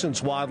to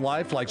nuisance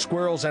wildlife like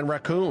squirrels and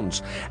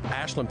raccoons.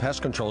 Ashland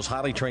Pest Control's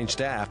highly trained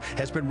staff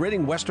has been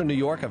ridding Western New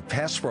York of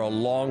pests for a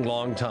long,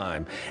 long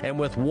time. And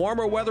with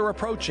warmer weather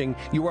approaching,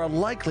 you are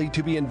likely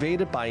to be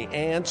invaded by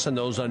ants and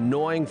those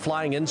annoying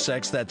flying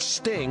insects that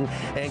sting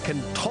and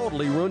can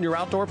totally ruin your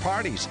outdoor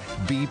parties.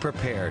 Be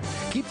prepared.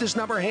 Keep this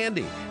number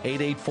handy,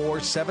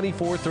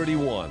 884-7431,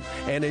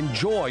 and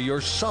enjoy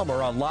your summer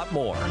a lot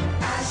more.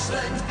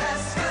 Ashland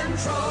Pest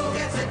Control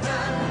gets it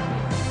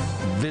done.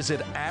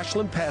 Visit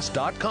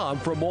ashlandpest.com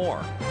for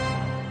more.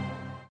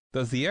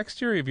 Does the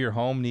exterior of your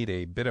home need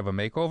a bit of a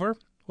makeover?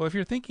 Well, if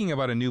you're thinking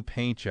about a new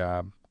paint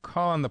job,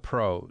 call on the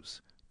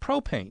pros.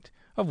 Pro Paint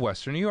of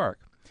Western New York.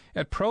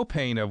 At Pro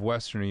Paint of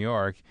Western New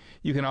York,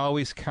 you can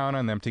always count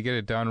on them to get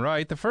it done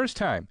right the first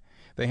time.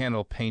 They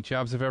handle paint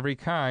jobs of every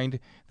kind.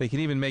 They can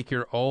even make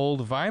your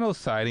old vinyl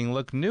siding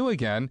look new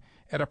again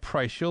at a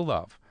price you'll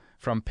love.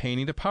 From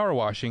painting to power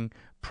washing,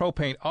 Pro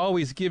Paint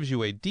always gives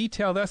you a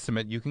detailed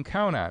estimate you can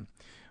count on.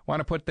 Want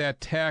to put that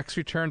tax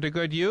return to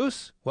good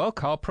use? Well,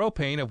 call Pro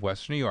Paint of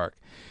Western New York.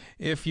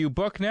 If you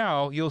book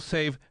now, you'll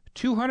save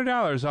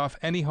 $200 off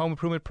any home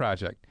improvement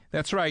project.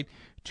 That's right,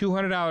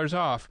 $200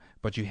 off,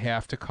 but you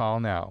have to call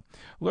now.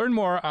 Learn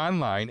more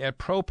online at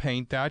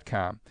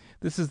propaint.com.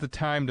 This is the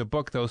time to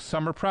book those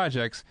summer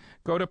projects.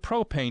 Go to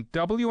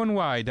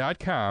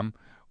propaintwny.com,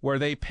 where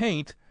they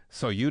paint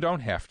so you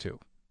don't have to.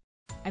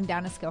 I'm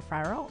Donna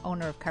Scalfaro,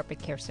 owner of Carpet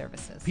Care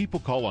Services. People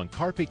call on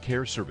Carpet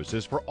Care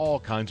Services for all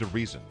kinds of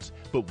reasons,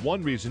 but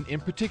one reason in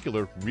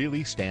particular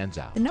really stands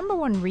out. The number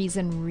one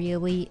reason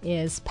really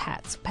is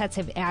pets. Pets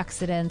have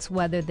accidents,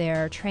 whether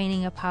they're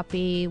training a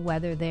puppy,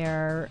 whether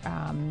they're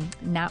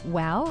not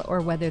well, or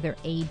whether they're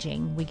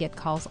aging. We get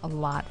calls a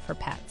lot for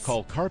pets.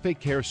 Call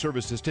Carpet Care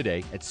Services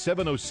today at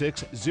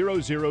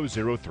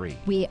 706-0003.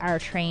 We are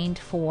trained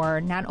for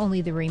not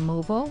only the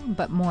removal,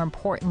 but more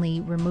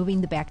importantly,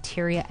 removing the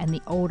bacteria and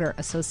the odor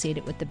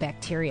associated with the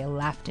bacteria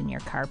left in your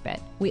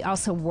carpet. We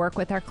also work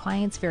with our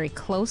clients very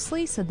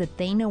closely so that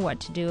they know what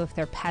to do if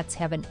their pets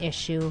have an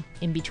issue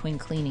in between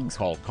cleanings.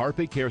 Call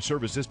Carpet Care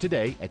Services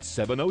today at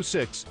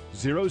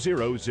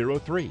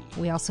 706-0003.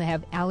 We also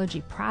have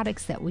allergy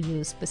products that we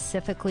use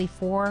specifically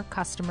for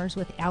customers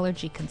with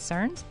allergy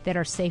concerns that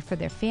are safe for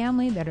their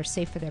family, that are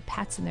safe for their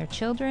pets and their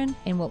children,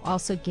 and will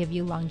also give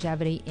you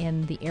longevity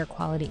in the air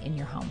quality in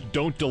your home.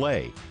 Don't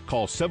delay.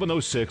 Call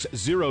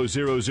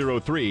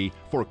 706-0003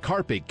 for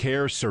Carpet Care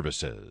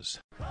Services.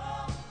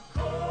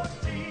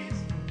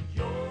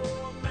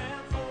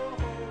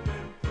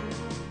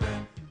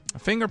 A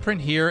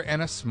fingerprint here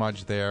and a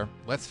smudge there.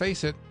 Let's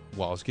face it,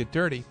 walls get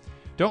dirty.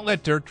 Don't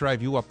let dirt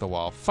drive you up the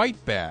wall.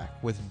 Fight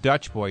back with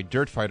Dutch Boy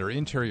Dirt Fighter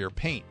Interior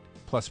Paint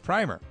plus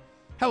Primer.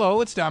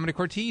 Hello, it's Domenic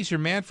Cortese, your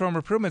man for home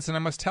improvements, and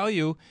I must tell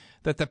you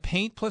that the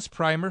Paint plus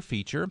Primer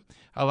feature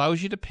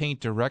allows you to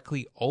paint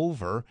directly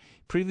over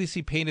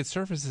previously painted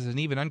surfaces and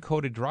even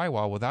uncoated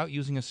drywall without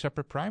using a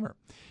separate primer.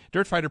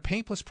 Dirt Fighter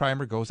Paint plus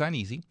Primer goes on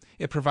easy.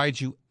 It provides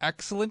you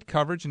excellent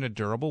coverage and a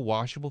durable,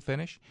 washable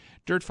finish.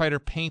 Dirt Fighter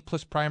Paint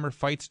plus Primer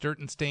fights dirt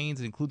and stains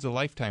and includes a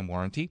lifetime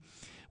warranty.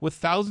 With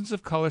thousands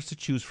of colors to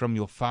choose from,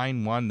 you'll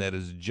find one that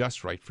is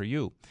just right for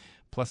you.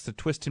 Plus, the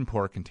twist and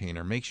pour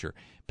container makes your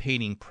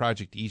painting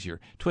project easier.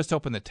 Twist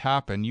open the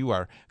top and you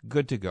are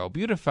good to go.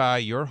 Beautify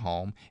your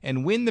home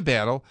and win the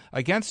battle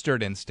against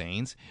dirt and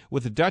stains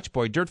with the Dutch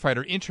Boy Dirt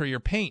Fighter Interior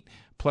Paint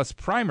plus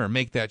Primer.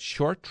 Make that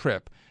short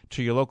trip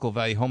to your local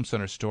Valley Home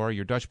Center store,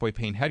 your Dutch Boy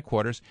Paint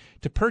headquarters,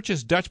 to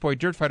purchase Dutch Boy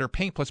Dirt Fighter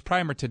Paint plus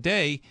Primer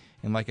today.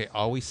 And like I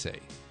always say,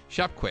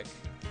 shop quick,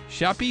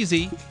 shop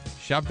easy,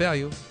 shop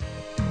value.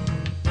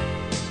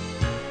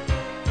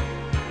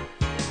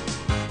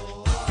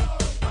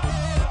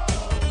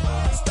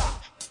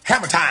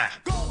 Hammer time.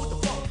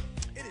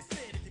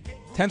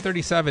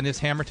 10:37 is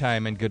Hammer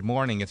Time, and good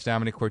morning. It's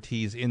Domenic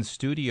Cortese in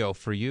studio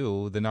for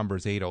you. The number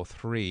is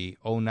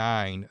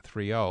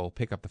 803-0930.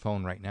 Pick up the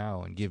phone right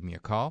now and give me a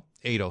call,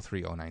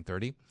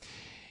 803-0930.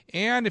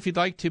 And if you'd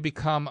like to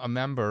become a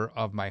member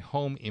of my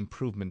Home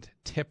Improvement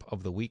Tip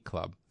of the Week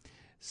Club,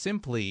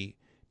 simply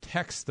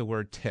text the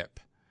word tip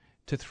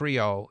to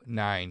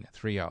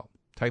 30930.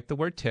 Type the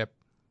word tip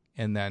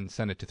and then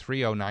send it to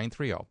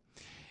 30930.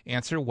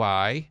 Answer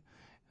why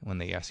when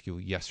they ask you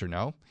yes or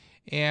no.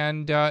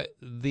 And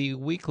the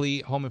weekly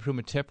home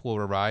improvement tip will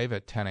arrive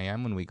at 10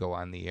 a.m. when we go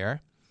on the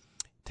air.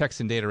 Text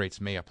and data rates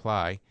may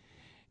apply.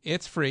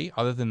 It's free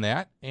other than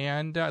that,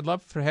 and I'd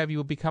love to have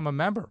you become a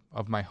member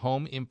of my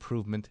home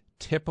improvement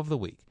tip of the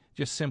week.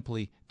 Just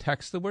simply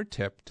text the word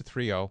tip to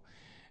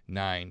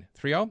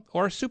 30930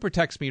 or super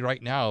text me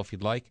right now if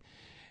you'd like,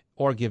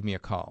 or give me a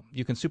call.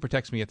 You can super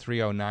text me at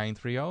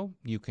 30930.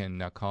 You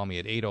can call me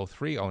at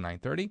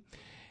 803-0930.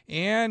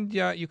 And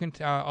you can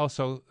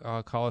also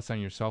call us on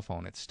your cell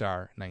phone at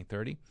star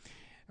 930.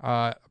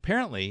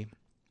 Apparently,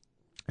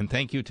 and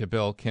thank you to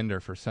Bill Kinder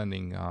for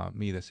sending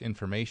me this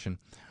information,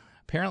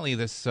 apparently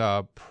this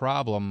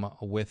problem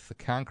with the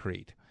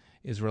concrete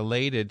is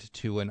related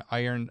to an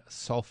iron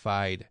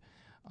sulfide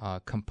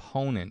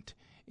component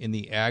in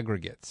the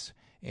aggregates.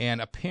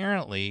 And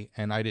apparently,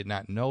 and I did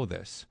not know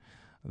this,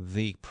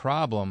 the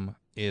problem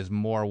is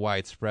more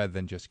widespread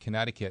than just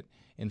Connecticut.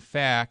 In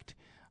fact,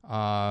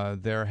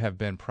 there have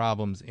been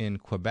problems in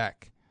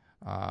Quebec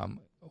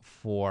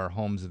for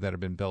homes that have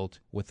been built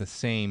with the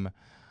same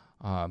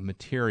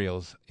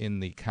materials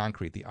in the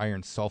concrete, the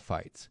iron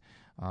sulfides,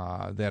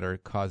 that are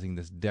causing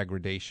this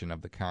degradation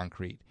of the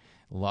concrete,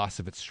 loss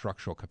of its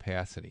structural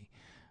capacity.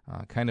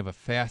 Kind of a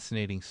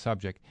fascinating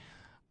subject.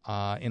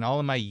 In all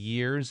of my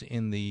years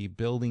in the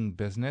building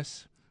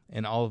business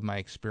and all of my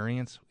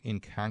experience in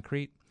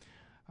concrete,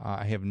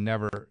 I have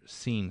never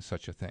seen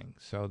such a thing.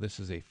 So this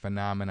is a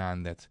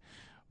phenomenon that's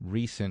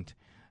recent.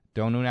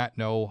 Do not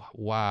know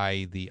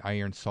why the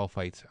iron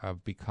sulfides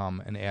have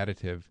become an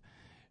additive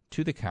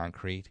to the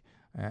concrete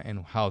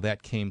and how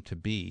that came to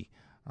be,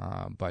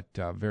 but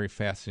very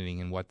fascinating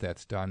in what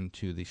that's done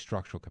to the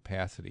structural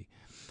capacity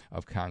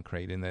of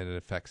concrete and that it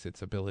affects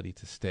its ability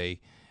to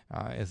stay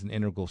as an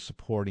integral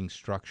supporting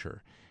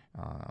structure.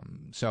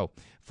 So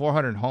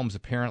 400 homes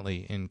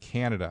apparently in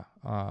Canada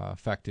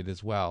affected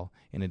as well,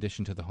 in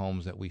addition to the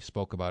homes that we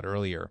spoke about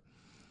earlier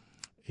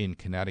in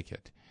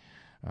Connecticut.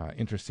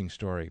 Interesting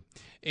story.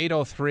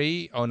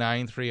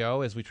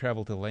 803-0930 as we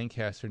travel to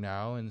Lancaster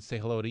now and say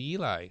hello to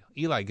Eli.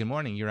 Eli, good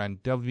morning. You're on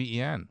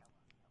WEN.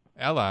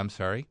 Ella, I'm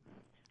sorry.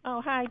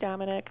 Oh, hi,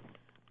 Domenic.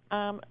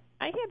 I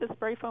had the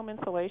spray foam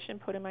insulation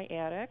put in my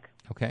attic.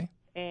 Okay.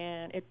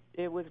 And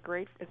it was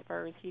great as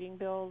far as heating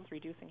bills,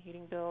 reducing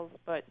heating bills.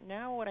 But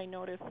now what I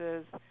notice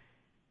is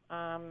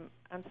on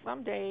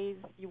some days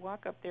you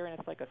walk up there and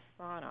it's like a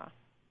sauna.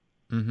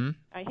 Mm-hmm.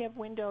 I have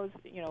windows,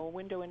 a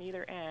window in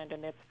either end,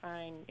 and that's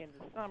fine in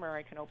the summer.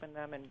 I can open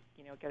them and,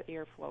 get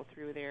airflow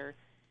through there.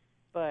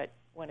 But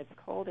when it's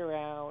colder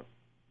out,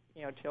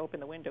 to open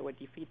the window would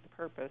defeat the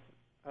purpose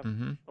of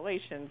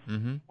installations.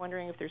 Mm-hmm.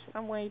 Wondering if there's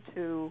some way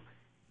to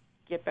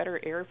get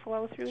better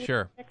airflow through the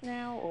attic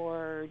now,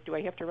 or do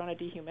I have to run a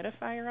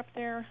dehumidifier up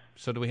there?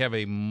 So do we have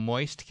a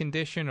moist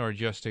condition or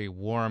just a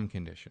warm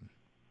condition?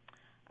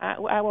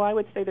 Well, I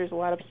would say there's a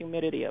lot of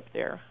humidity up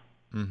there.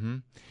 Mm-hmm.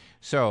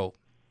 So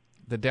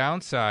the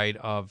downside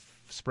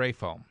of spray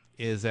foam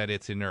is that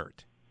it's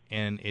inert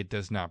and it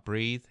does not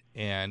breathe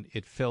and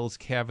it fills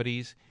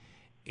cavities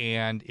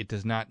and it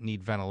does not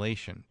need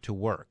ventilation to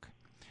work.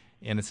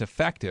 And it's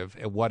effective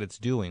at what it's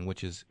doing,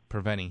 which is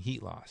preventing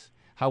heat loss.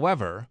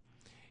 However,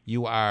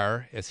 you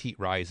are, as heat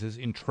rises,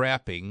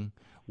 entrapping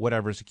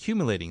whatever's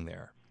accumulating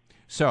there.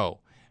 So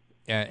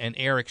an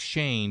air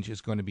exchange is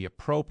going to be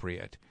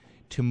appropriate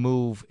to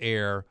move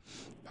air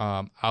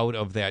out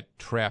of that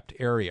trapped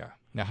area.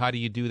 Now, how do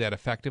you do that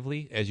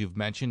effectively? As you've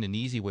mentioned, an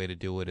easy way to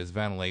do it is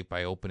ventilate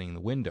by opening the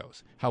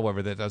windows.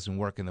 However, that doesn't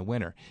work in the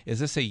winter. Is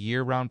this a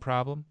year-round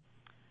problem?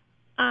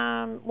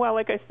 Well,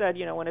 like I said,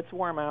 when it's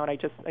warm out, I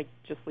just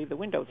leave the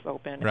windows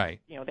open.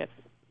 Right.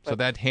 So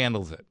that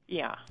handles it.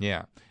 Yeah.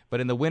 Yeah. But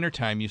in the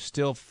wintertime, you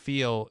still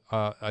feel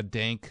a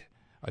dank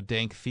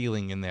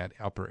feeling in that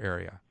upper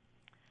area.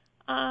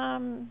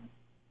 Not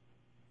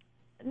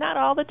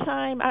all the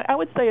time. I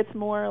would say it's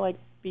more like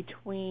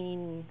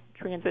between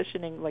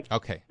transitioning,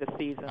 the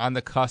season. On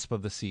the cusp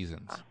of the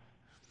seasons.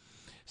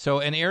 So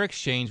an air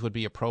exchange would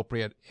be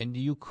appropriate, and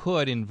you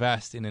could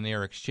invest in an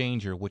air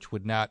exchanger, which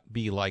would not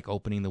be like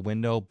opening the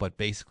window, but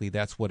basically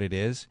that's what it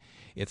is.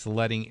 It's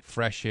letting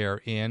fresh air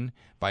in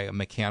by a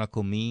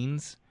mechanical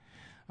means,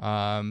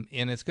 and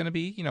it's going to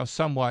be,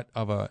 somewhat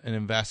of an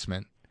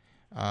investment,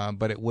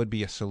 but it would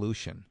be a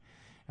solution.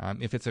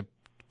 If it's a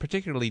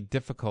particularly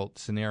difficult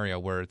scenario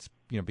where it's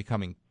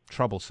becoming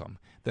troublesome,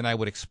 then I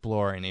would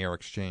explore an air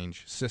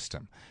exchange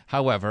system.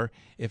 However,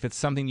 if it's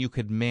something you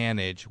could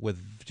manage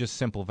with just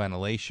simple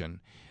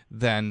ventilation,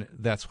 then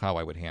that's how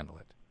I would handle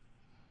it.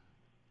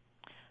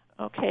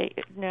 Okay.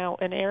 Now,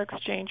 an air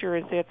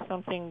exchanger, is that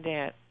something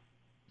that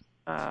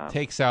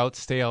takes out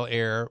stale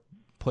air,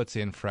 puts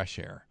in fresh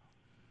air?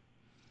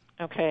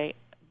 Okay,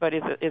 but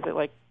is it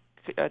like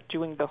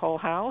doing the whole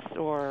house,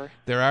 or?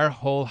 There are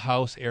whole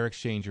house air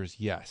exchangers,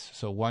 yes.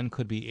 So one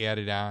could be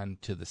added on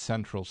to the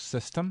central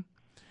system.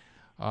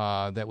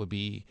 That would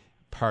be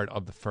part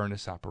of the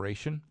furnace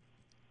operation.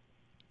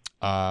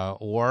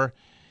 Or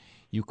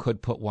you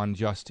could put one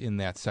just in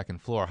that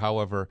second floor.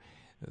 However,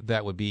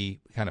 that would be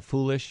kind of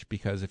foolish,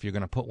 because if you're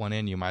going to put one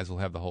in, you might as well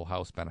have the whole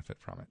house benefit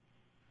from it.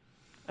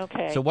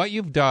 Okay. So what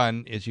you've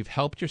done is you've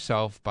helped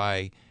yourself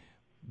by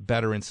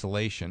better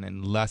insulation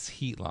and less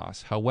heat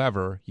loss.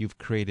 However, you've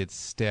created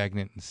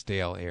stagnant and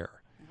stale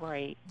air.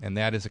 Right. And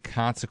that is a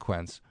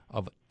consequence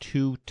of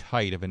too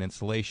tight of an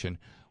insulation,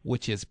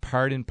 which is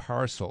part and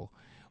parcel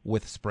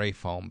with spray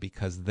foam,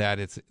 because that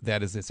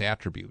is its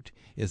attribute,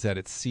 is that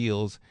it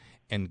seals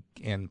and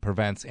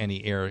prevents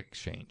any air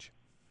exchange.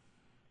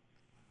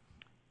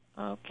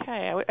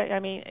 Okay. I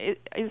mean,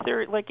 is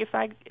there, like, if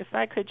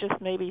I could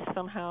just maybe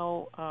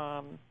somehow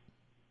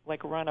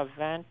run a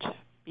vent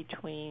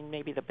between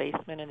maybe the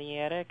basement and the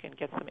attic and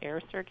get some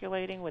air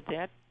circulating, would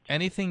that?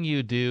 Anything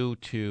you do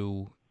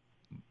to,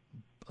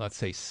 let's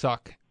say,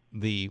 suck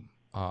the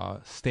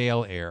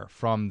stale air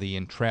from the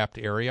entrapped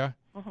area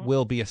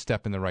will be a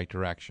step in the right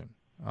direction,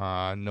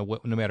 no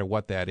matter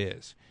what that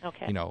is.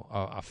 Okay.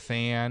 A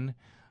fan,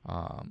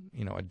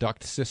 a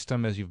duct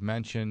system, as you've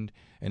mentioned,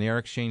 an air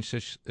exchange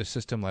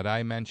system that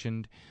I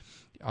mentioned.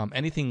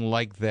 Anything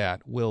like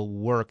that will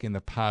work in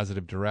the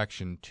positive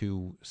direction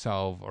to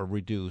solve or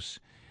reduce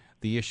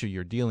the issue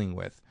you're dealing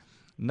with.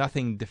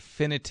 Nothing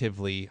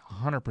definitively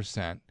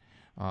 100%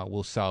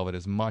 will solve it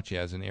as much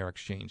as an air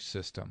exchange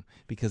system,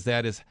 because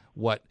that is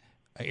what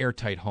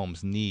airtight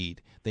homes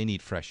need. They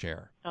need fresh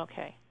air.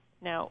 Okay.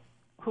 Now,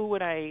 who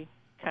would I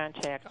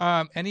contact?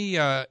 Any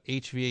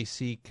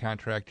HVAC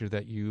contractor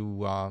that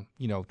you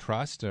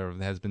trust or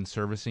has been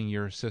servicing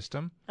your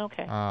system.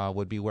 Okay.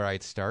 Would be where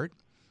I'd start.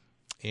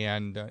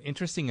 And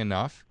interesting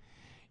enough,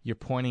 you're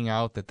pointing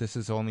out that this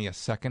is only a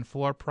second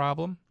floor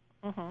problem.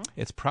 Mm-hmm.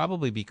 It's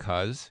probably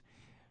because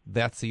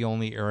that's the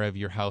only area of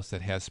your house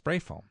that has spray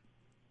foam.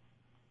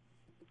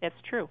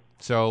 That's true.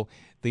 So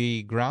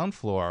the ground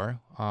floor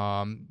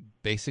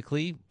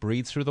basically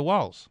breathes through the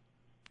walls,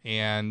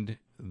 and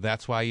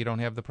that's why you don't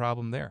have the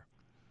problem there.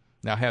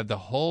 Now, had the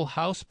whole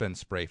house been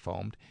spray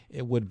foamed,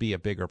 it would be a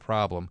bigger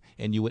problem,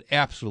 and you would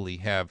absolutely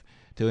have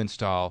to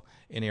install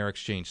an air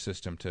exchange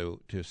system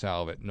to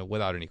solve it,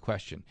 without any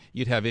question.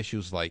 You'd have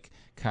issues like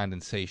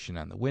condensation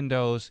on the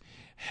windows,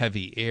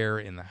 heavy air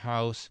in the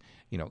house,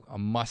 a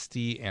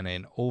musty and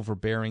an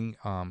overbearing,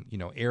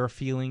 air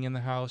feeling in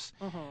the house.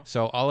 Mm-hmm.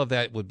 So all of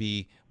that would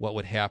be what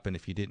would happen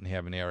if you didn't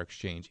have an air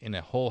exchange in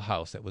a whole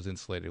house that was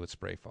insulated with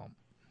spray foam.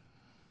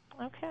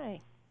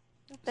 Okay.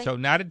 So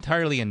not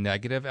entirely a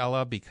negative,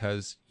 Ella,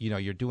 because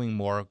you're doing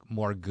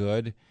more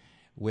good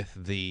with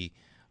the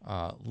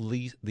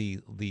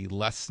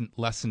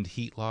lessened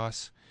heat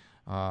loss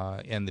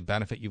and the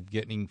benefit you're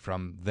getting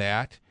from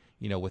that.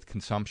 With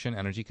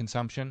energy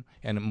consumption,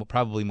 and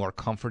probably more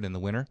comfort in the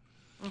winter.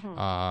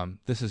 Mm-hmm.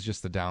 This is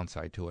just the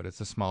downside to it. It's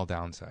a small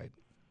downside.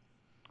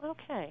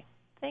 Okay.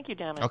 Thank you,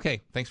 Dominic.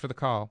 Okay. Thanks for the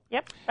call.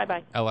 Yep.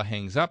 Bye-bye. Ella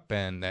hangs up,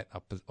 and that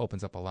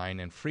opens up a line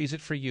and frees it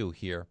for you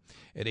here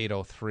at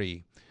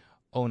 803-0930.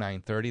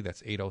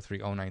 That's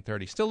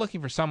 803-0930. Still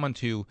looking for someone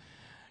to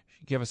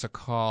give us a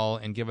call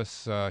and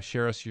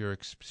share your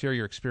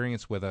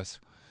experience with us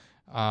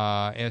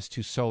as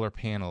to solar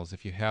panels,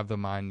 if you have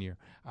them on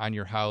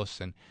your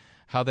house, and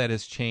how that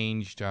has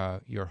changed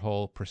your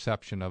whole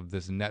perception of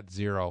this net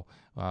zero,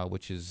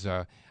 which is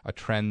a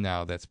trend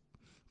now that's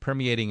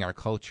permeating our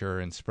culture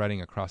and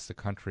spreading across the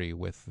country,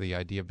 with the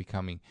idea of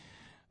becoming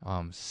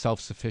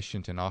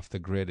self-sufficient and off the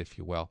grid, if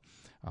you will.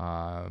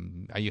 Are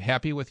you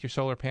happy with your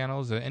solar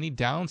panels? Any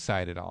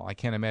downside at all? I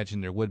can't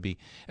imagine there would be,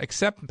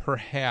 except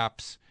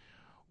perhaps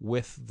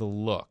with the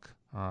look.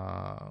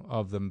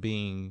 of them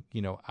being,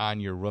 on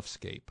your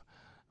roofscape.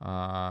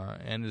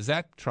 And does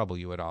that trouble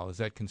you at all? Does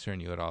that concern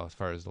you at all as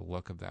far as the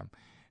look of them?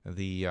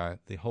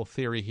 The whole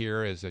theory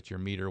here is that your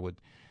meter would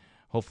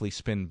hopefully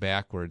spin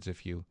backwards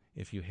if you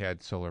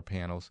had solar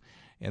panels.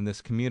 And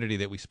this community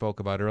that we spoke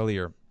about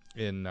earlier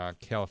in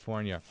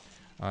California,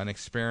 an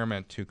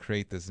experiment to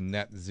create this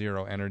net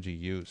zero energy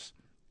use,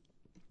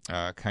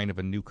 kind of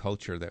a new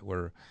culture that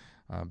we're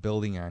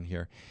building on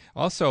here.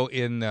 Also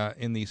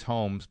in these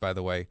homes, by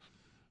the way,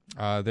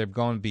 they've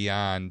gone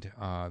beyond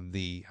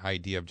the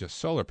idea of just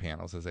solar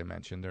panels, as I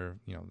mentioned. They're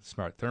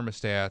smart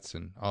thermostats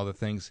and all the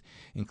things,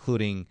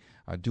 including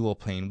dual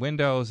pane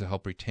windows that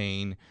help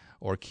retain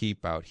or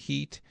keep out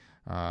heat,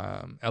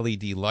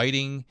 LED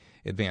lighting,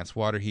 advanced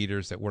water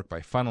heaters that work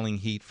by funneling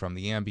heat from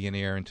the ambient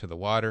air into the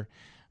water.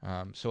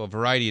 So a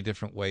variety of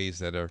different ways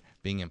that are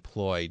being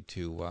employed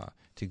to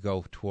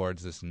go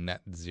towards this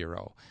net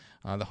zero.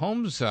 The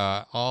homes,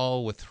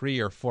 all with 3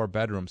 or 4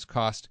 bedrooms,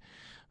 cost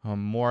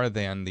more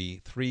than the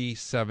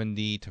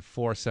 $370 to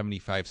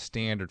 $475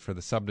 standard for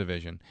the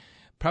subdivision.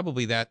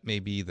 Probably that may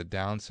be the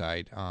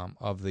downside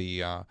of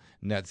the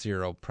net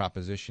zero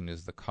proposition,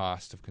 is the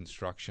cost of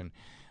construction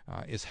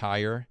is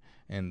higher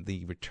and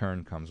the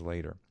return comes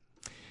later.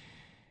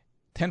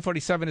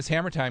 10:47 is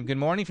Hammer Time. Good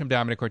morning from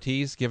Domenic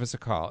Cortese. Give us a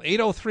call,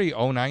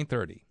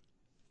 803-0930.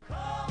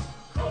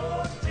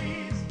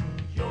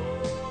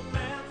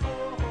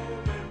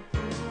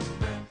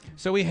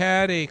 So we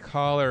had a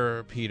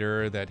caller,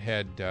 Peter, that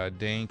had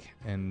dank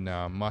and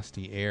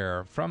musty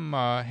air from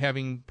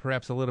having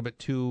perhaps a little bit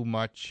too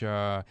much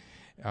or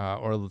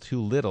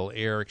too little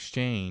air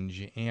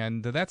exchange,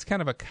 and that's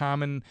kind of a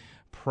common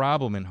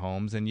problem in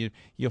homes. And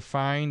you'll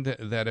find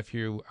that if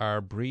you are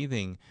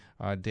breathing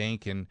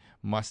dank and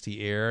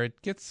musty air,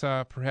 it gets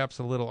perhaps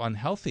a little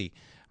unhealthy,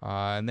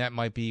 and that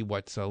might be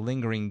what's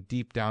lingering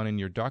deep down in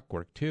your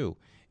ductwork too,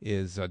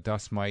 is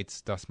dust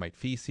mites, dust mite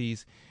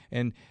feces.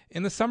 And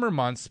in the summer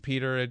months,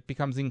 Peter, it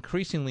becomes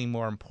increasingly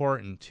more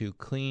important to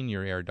clean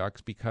your air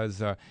ducts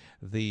because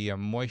the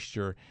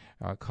moisture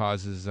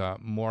causes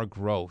more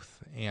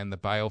growth and the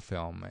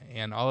biofilm,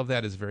 and all of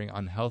that is very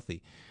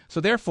unhealthy. So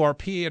therefore,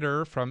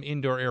 Peter from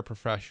Indoor Air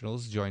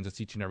Professionals joins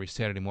us each and every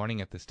Saturday morning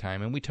at this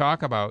time, and we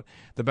talk about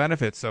the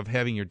benefits of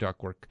having your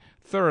ductwork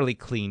thoroughly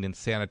cleaned and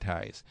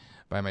sanitized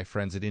by my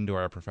friends at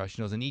Indoor Air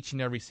Professionals. And each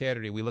and every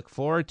Saturday, we look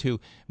forward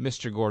to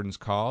Mr. Gordon's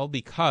call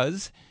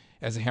because,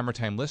 as a Hammer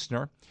Time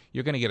listener,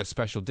 you're going to get a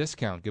special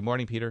discount. Good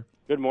morning, Peter.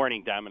 Good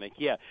morning, Domenic.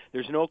 Yeah,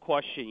 there's no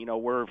question.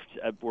 We're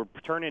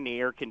turning the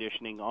air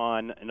conditioning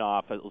on and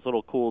off. It was a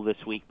little cool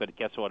this week, but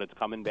guess what? It's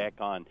coming back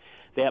on.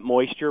 That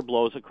moisture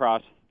blows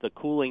across the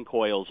cooling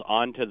coils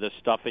onto the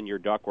stuff in your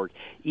ductwork.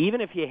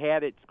 Even if you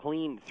had it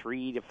cleaned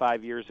 3 to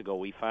 5 years ago,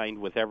 we find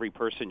with every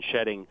person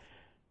shedding,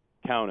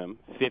 count them,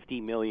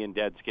 50 million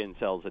dead skin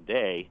cells a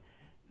day,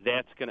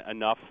 that's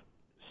enough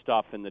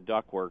stuff in the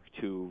ductwork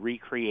to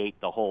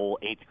recreate the whole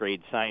 8th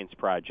grade science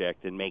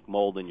project and make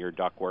mold in your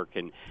ductwork.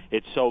 And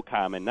it's so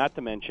common. Not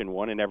to mention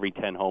 1 in every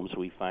 10 homes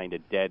we find a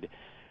dead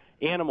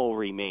animal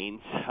remains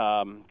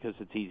because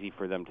it's easy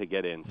for them to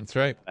get in. That's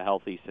right. A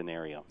healthy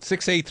scenario.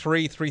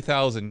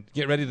 683-3000.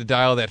 Get ready to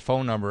dial that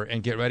phone number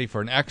and get ready for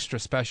an extra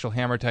special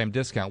Hammer Time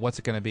discount. What's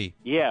it going to be?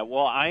 Yeah,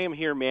 well, I am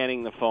here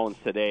manning the phones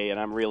today, and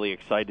I'm really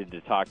excited to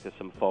talk to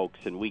some folks.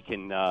 And we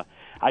can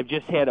I've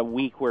just had a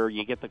week where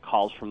you get the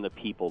calls from the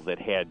people that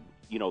had,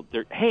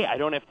 hey, I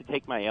don't have to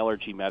take my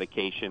allergy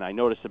medication. I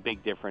noticed a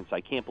big difference.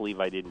 I can't believe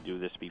I didn't do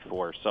this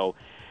before. So,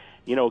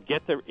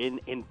 get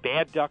in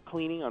bad duct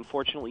cleaning.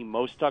 Unfortunately,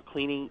 most duct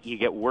cleaning, you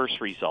get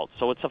worse results.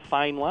 So it's a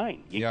fine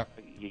line. You got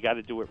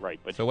to do it right.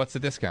 But so what's the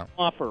discount?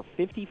 Offer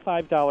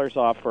 $55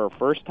 off for a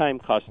first-time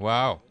customer.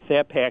 Wow.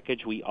 That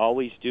package, we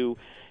always do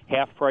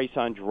half price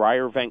on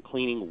dryer vent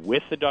cleaning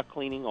with the duct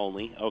cleaning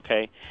only,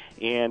 okay?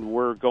 And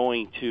we're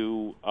going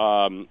to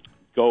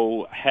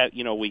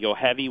we go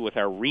heavy with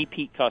our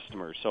repeat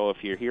customers. So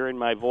if you're hearing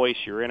my voice,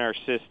 you're in our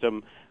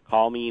system,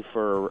 call me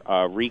for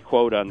a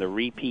requote on the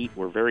repeat.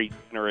 We're very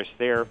generous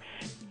there.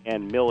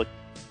 And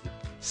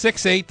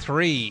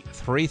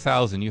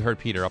 683-3000. You heard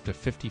Peter, up to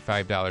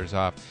 $55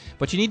 off.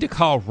 But you need to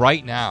call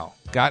right now.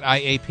 Got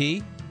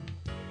IAP?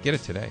 Get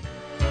it today.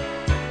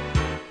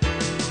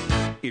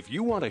 If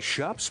you want to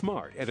shop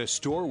smart at a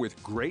store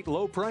with great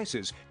low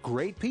prices,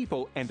 great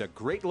people, and a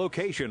great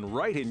location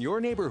right in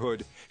your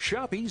neighborhood,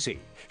 shop easy.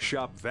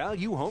 Shop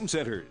Value Home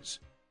Centers.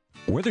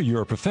 Whether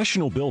you're a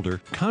professional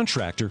builder,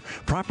 contractor,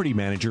 property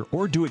manager,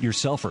 or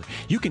do-it-yourselfer,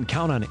 you can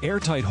count on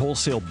Airtight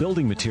Wholesale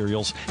Building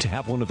Materials to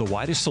have one of the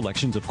widest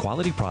selections of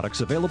quality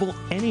products available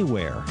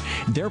anywhere.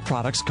 Their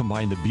products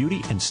combine the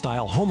beauty and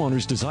style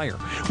homeowners desire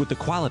with the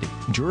quality,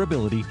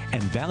 durability,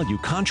 and value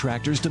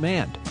contractors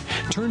demand.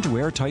 Turn to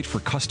Airtight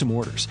for custom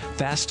orders,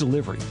 fast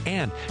delivery,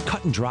 and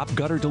cut and drop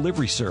gutter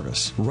delivery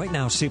service. Right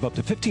now, save up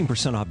to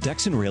 15% off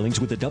decks and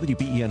railings with a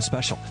WBEN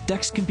special.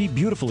 Decks can be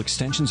beautiful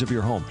extensions of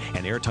your home,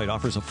 and Airtight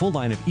offers a full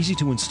line of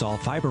easy-to-install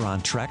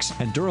Fiberon Trex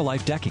and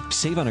Duralife decking.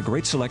 Save on a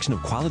great selection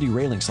of quality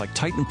railings like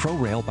Titan Pro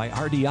Rail by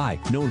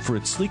RDI, known for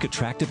its sleek,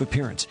 attractive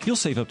appearance. You'll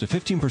save up to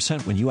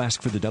 15% when you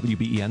ask for the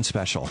WBEN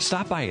special.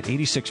 Stop by at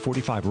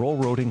 8645 Roll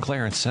Road in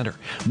Clarence Center,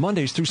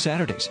 Mondays through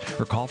Saturdays,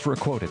 or call for a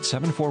quote at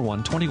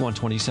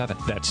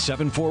 741-2127. That's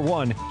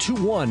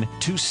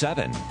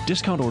 741-2127.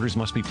 Discount orders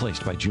must be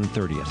placed by June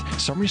 30th.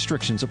 Some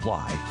restrictions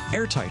apply.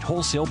 Airtight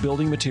Wholesale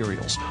Building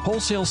Materials.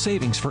 Wholesale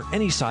savings for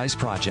any size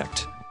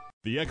project.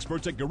 The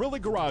experts at Gorilla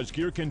Garage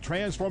Gear can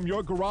transform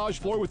your garage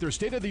floor with their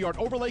state-of-the-art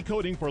overlay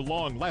coating for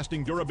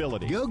long-lasting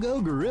durability. Go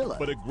Gorilla!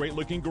 But a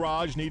great-looking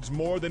garage needs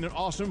more than an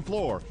awesome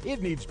floor.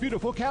 It needs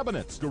beautiful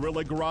cabinets.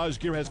 Gorilla Garage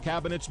Gear has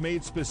cabinets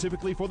made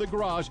specifically for the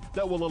garage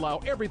that will allow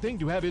everything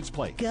to have its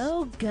place.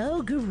 Go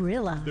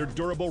Gorilla! Their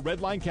durable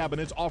redline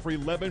cabinets offer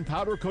 11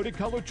 powder-coated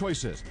color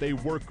choices. They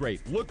work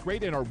great, look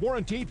great, and are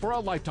warranted for a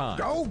lifetime.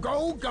 Go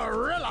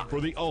Gorilla!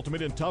 For the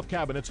ultimate in tough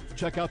cabinets,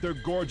 check out their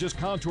gorgeous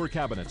contour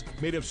cabinets.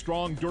 Made of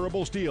strong, durable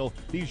steel,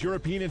 these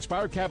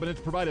European-inspired cabinets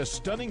provide a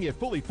stunning yet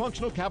fully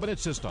functional cabinet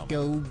system.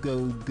 Go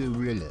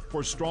Gorilla.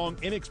 For strong,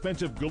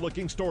 inexpensive,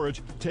 good-looking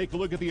storage, take a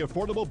look at the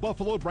affordable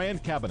Buffalo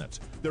brand cabinets.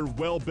 They're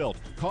well-built,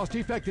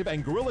 cost-effective,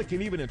 and Gorilla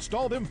can even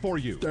install them for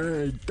you.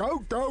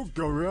 Go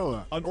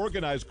Gorilla. An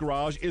organized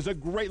garage is a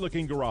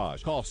great-looking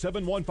garage. Call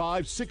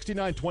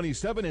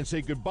 715-6927 and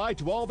say goodbye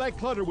to all that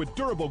clutter with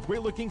durable,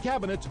 great-looking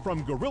cabinets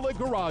from Gorilla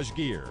Garage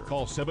Gear.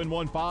 Call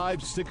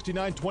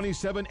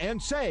 715-6927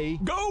 and say,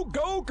 Go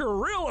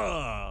Gorilla!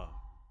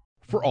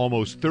 For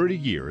almost 30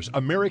 years,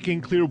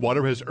 American Clear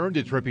Water has earned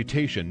its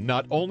reputation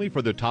not only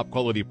for their top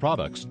quality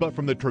products, but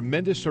from the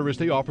tremendous service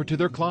they offer to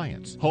their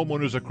clients.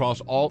 Homeowners across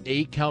all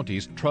 8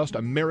 counties trust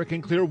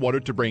American Clear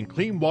Water to bring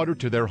clean water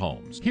to their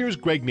homes. Here's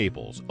Greg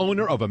Maples,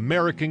 owner of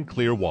American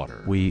Clear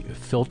Water. We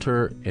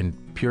filter and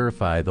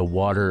purify the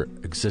water,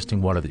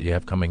 existing water that you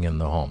have coming in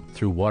the home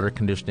through water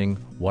conditioning,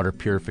 water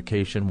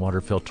purification,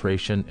 water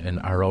filtration, and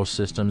RO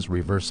systems,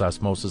 reverse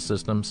osmosis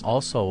systems.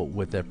 Also,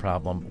 with that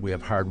problem, we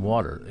have hard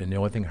water, and the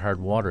only thing hard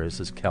water is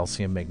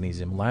calcium,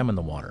 magnesium, lime in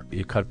the water.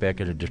 You cut back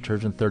into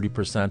detergent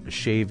 30%,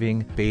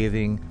 shaving,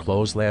 bathing,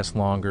 clothes last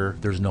longer.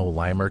 There's no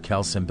lime or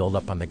calcium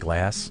buildup on the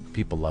glass.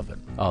 People love it.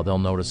 They'll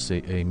notice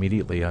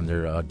immediately on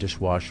their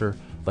dishwasher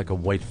like a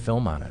white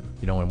film on it.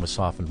 And with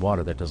softened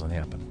water, that doesn't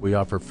happen. We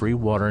offer free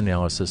water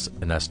analysis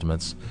and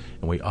estimates,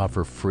 and we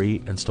offer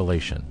free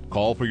installation.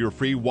 Call for your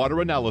free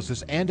water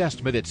analysis and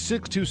estimate at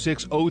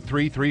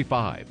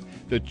 626-0335.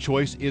 The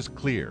choice is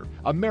clear.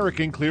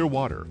 American Clear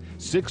Water,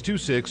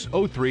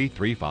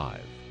 626-0335.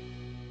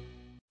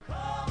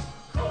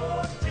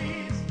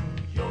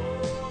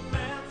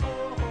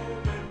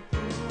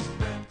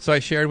 So I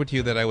shared with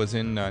you that I was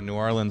in New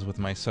Orleans with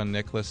my son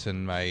Nicholas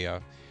and my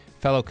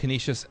fellow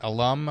Canisius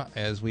alum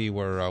as we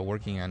were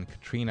working on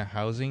Katrina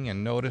housing,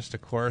 and noticed,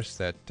 of course,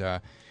 that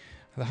the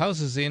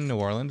houses in New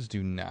Orleans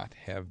do not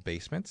have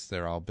basements.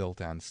 They're all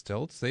built on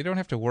stilts. They don't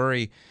have to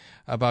worry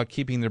about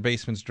keeping their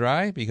basements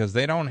dry because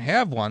they don't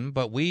have one,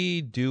 but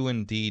we do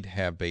indeed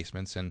have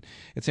basements, and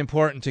it's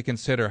important to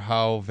consider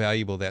how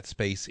valuable that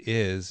space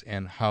is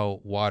and how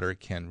water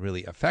can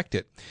really affect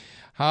it.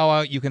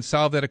 How you can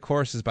solve that, of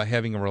course, is by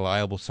having a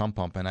reliable sump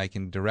pump, and I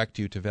can direct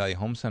you to Valley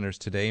Home Centers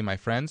today, my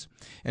friends,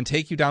 and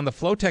take you down the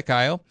Flowtech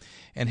aisle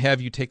and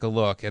have you take a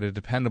look at a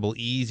dependable,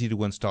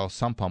 easy-to-install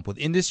sump pump with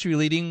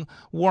industry-leading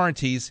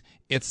warranties.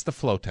 It's the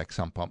Flowtech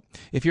sump pump.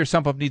 If your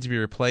sump pump needs to be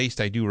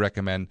replaced, I do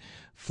recommend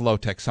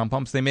Flowtech sump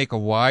pumps. They make a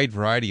wide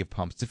variety of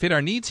pumps to fit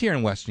our needs here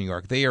in West New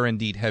York. They are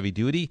indeed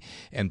heavy-duty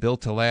and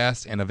built to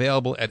last and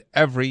available at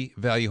every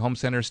Value Home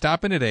Center.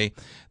 Stop in today.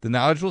 The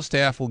knowledgeable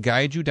staff will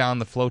guide you down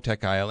the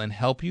Flowtech aisle and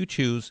help you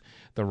choose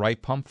the right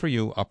pump for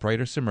you, upright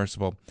or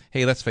submersible.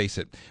 Hey, let's face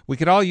it, we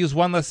could all use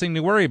one less thing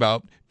to worry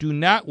about. Do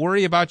not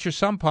worry about your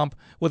sump pump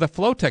with a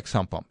Flowtech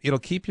sump pump. It'll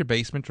keep your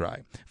basement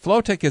dry.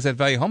 Flowtech is at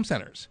Value Home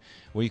Centers,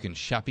 where you can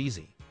shop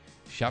easy,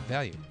 shop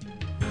value.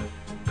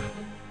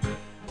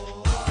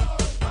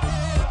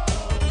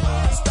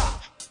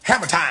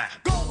 Hammer time.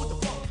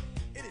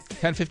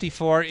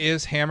 10:54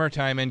 is Hammer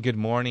Time, and good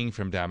morning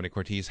from Domenic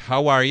Cortese.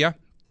 How are you?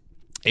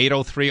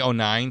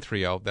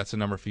 803-0930. That's the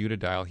number for you to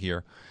dial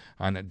here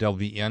on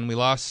WBEN. We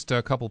lost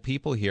a couple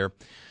people here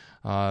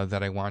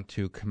that I want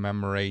to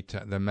commemorate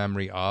the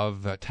memory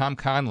of. Tom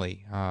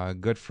Conley,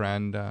 good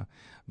friend,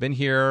 been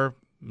here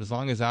as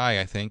long as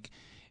I think,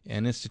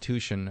 an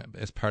institution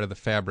as part of the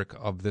fabric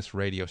of this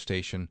radio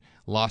station.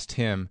 Lost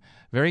him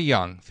very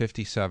young,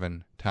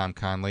 57, Tom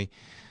Conley.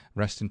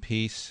 Rest in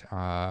peace.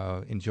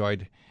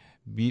 Enjoyed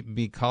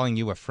be calling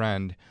you a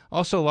friend.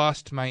 Also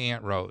lost my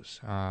Aunt Rose.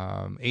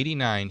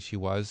 89 she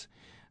was.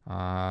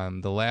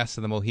 The last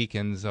of the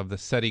Mohicans, of the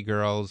SETI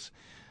girls.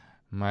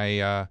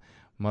 My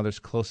mother's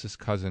closest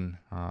cousin.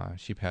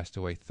 She passed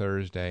away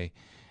Thursday.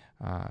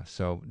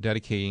 So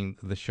dedicating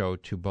the show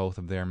to both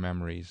of their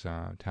memories,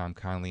 Tom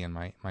Conley and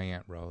my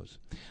Aunt Rose.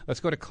 Let's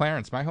go to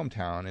Clarence, my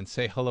hometown, and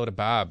say hello to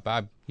Bob.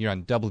 Bob, you're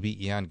on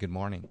WBEN. Good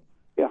morning.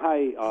 Yeah,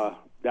 hi,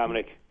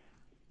 Dominic.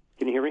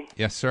 Can you hear me?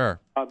 Yes, sir.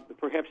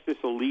 Perhaps this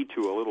will lead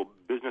to a little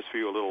business for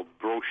you, a little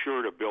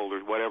brochure to build or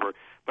whatever.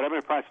 But I'm in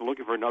the process of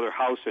looking for another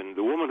house, and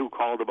the woman who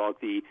called about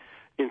the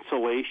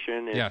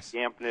insulation and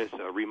dampness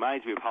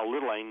reminds me of how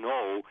little I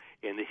know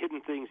and the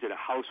hidden things in a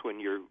house when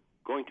you're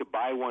going to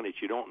buy one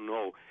that you don't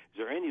know. Is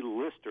there any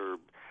list or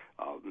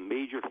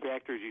major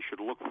factors you should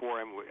look for?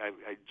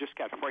 I just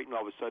got frightened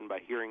all of a sudden by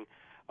hearing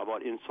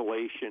about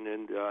insulation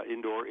and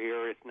indoor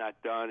air. It's not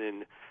done,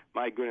 and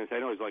my goodness, I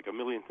know there's like a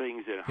million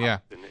things in a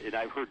house, and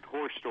I've heard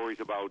horror stories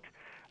about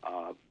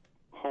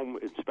home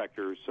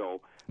inspectors.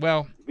 So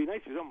it'd be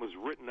nice if something was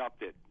written up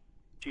that.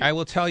 I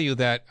will tell you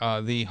that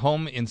the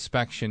home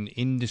inspection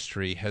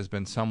industry has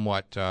been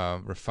somewhat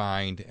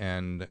refined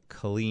and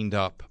cleaned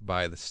up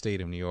by the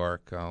state of New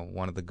York.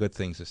 One of the good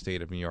things the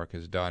state of New York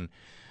has done,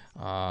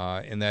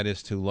 and that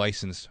is to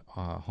license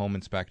home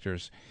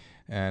inspectors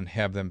and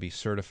have them be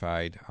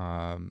certified.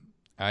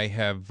 I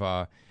have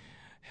a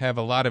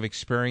lot of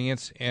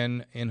experience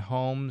in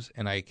homes,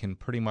 and I can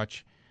pretty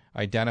much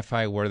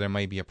identify where there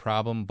might be a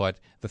problem, but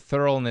the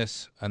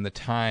thoroughness and the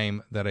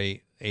time that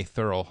a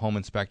thorough home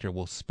inspector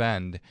will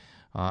spend,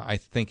 I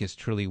think is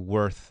truly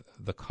worth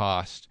the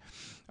cost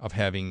of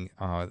having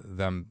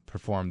them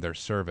perform their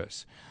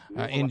service.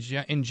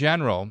 In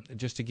general,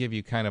 just to give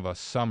you kind of a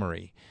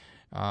summary,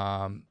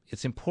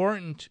 it's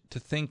important to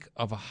think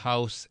of a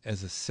house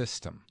as a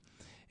system.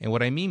 And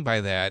what I mean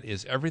by that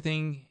is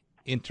everything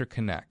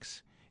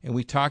interconnects. And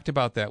we talked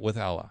about that with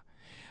Ella,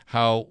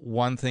 how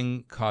one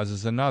thing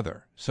causes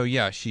another. So,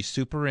 yeah, she's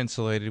super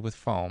insulated with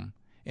foam,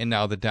 and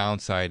now the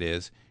downside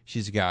is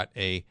she's got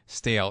a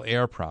stale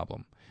air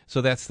problem.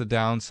 So that's the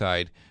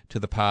downside to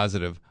the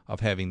positive of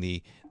having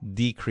the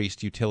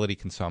decreased utility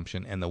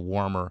consumption and the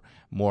warmer,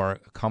 more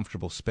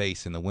comfortable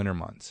space in the winter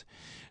months.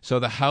 So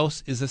the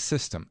house is a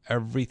system.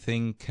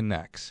 Everything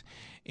connects.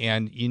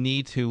 And you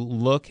need to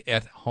look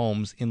at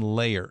homes in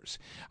layers.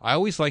 I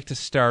always like to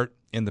start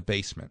in the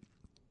basement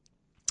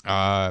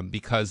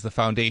because the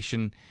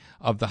foundation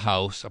of the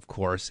house, of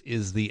course,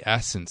 is the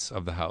essence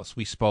of the house.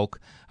 We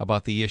spoke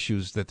about the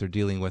issues that they're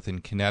dealing with in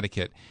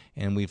Connecticut,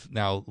 and we've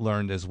now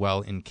learned as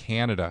well in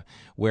Canada,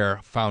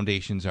 where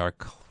foundations are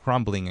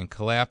crumbling and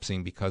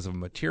collapsing because of a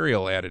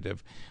material additive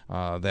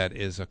that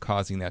is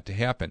causing that to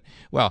happen.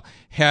 Well,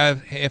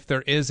 if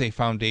there is a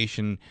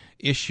foundation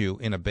issue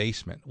in a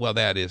basement, well,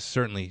 that is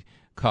certainly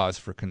cause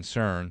for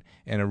concern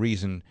and a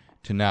reason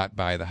to not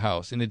buy the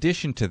house. In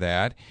addition to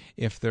that,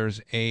 if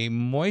there's a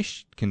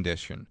moist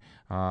condition,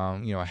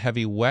 a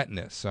heavy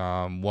wetness,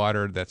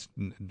 water that's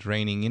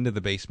draining into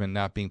the basement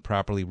not being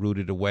properly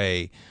rooted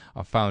away,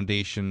 a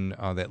foundation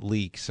that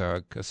leaks,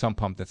 a sump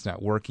pump that's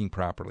not working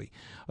properly.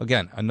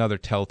 Again, another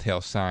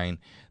telltale sign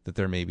that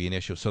there may be an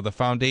issue. So the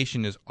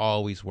foundation is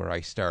always where I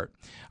start.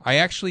 I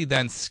actually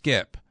then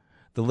skip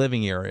the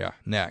living area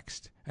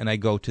next, and I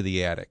go to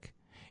the attic,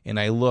 and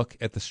I look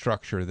at the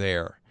structure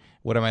there.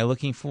 What am I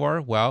looking for?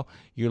 Well,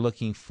 you're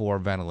looking for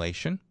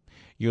ventilation.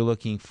 You're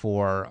looking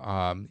for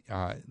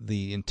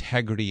the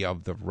integrity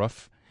of the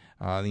roof,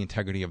 the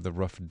integrity of the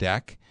roof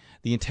deck,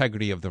 the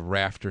integrity of the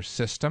rafter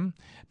system.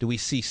 Do we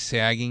see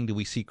sagging? Do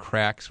we see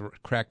cracks,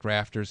 cracked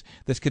rafters?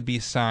 This could be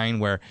a sign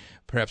where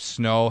perhaps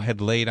snow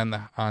had laid on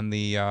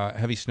the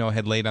heavy snow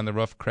had laid on the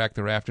roof, cracked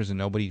the rafters, and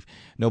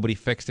nobody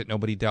fixed it,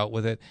 nobody dealt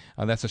with it.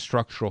 That's a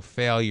structural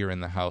failure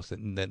in the house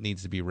that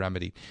needs to be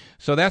remedied.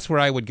 So that's where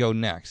I would go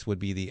next, would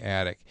be the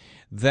attic.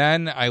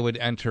 Then I would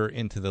enter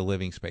into the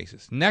living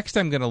spaces. Next,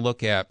 I'm going to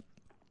look at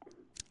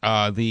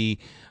the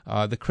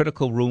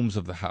critical rooms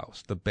of the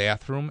house, the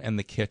bathroom and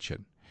the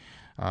kitchen.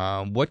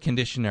 What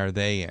condition are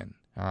they in?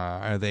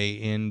 Are they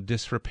in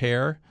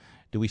disrepair?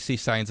 Do we see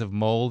signs of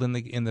mold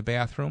in the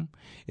bathroom?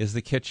 Is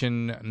the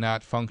kitchen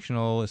not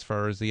functional as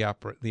far as the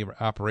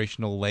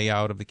operational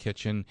layout of the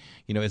kitchen?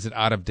 Is it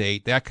out of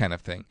date? That kind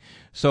of thing.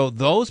 So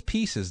those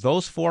pieces,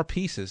 those four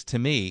pieces, to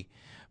me,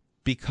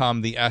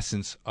 become the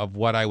essence of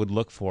what I would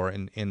look for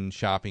in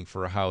shopping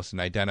for a house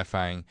and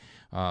identifying,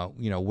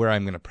 where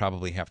I'm going to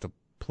probably have to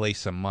place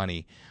some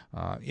money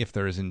if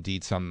there is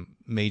indeed some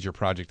major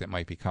project that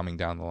might be coming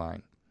down the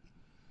line.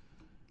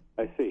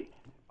 I see.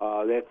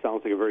 That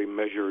sounds like a very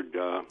measured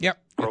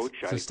approach.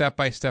 It's a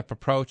step-by-step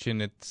approach,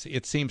 and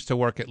it seems to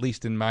work, at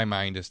least in my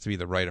mind, as to be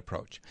the right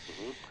approach.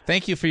 Mm-hmm.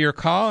 Thank you for your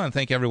call, and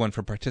thank everyone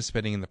for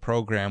participating in the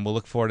program. We'll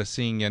look forward to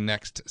seeing you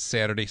next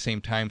Saturday, same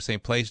time,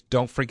 same place.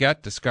 Don't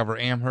forget, discover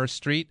Amherst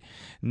Street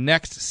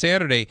next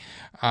Saturday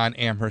on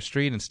Amherst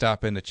Street, and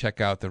stop in to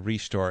check out the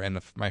Restore and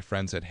my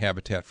friends at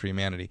Habitat for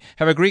Humanity.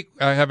 Have a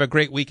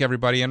great week,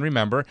 everybody, and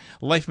remember,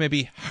 life may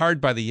be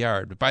hard by the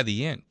yard, but by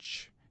the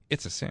inch,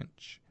 it's a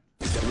cinch.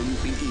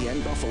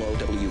 WBEN Buffalo,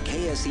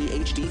 WKSE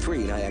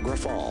HD3 Niagara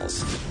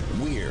Falls.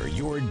 We're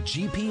your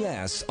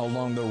GPS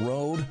along the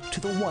road to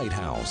the White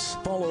House.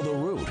 Follow the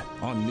route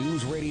on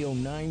News Radio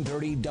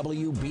 930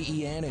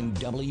 WBEN and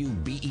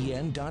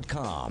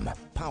WBEN.com.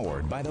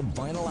 Powered by the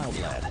Vinyl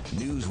Outlet.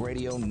 News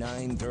Radio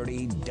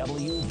 930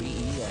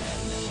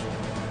 WBEN.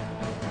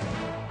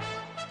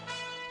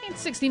 It's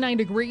 69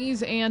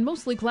 degrees and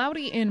mostly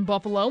cloudy in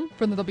Buffalo.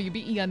 From the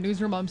WBEN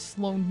Newsroom, I'm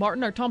Sloan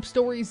Martin. Our top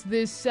stories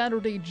this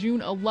Saturday,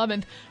 June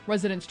 11th.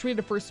 Residents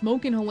treated for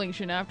smoke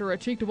inhalation after a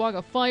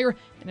Cheektowaga fire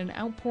and an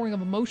outpouring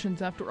of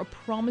emotions after a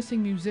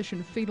promising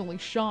musician fatally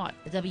shot.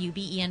 The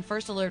WBEN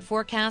First Alert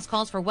forecast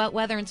calls for wet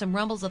weather and some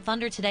rumbles of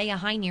thunder today, a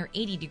high near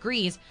 80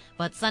 degrees,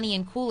 but sunny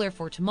and cooler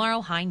for tomorrow,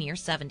 high near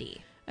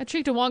 70. A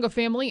Cheektowaga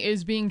family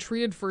is being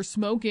treated for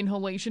smoke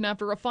inhalation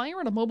after a fire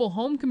at a mobile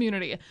home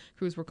community.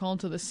 Crews were called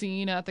to the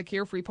scene at the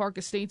Carefree Park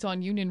Estates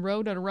on Union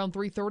Road at around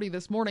 3:30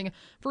 this morning.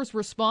 First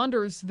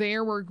responders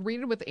there were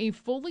greeted with a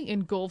fully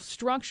engulfed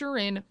structure,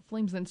 and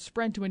flames then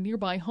spread to a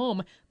nearby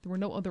home. There were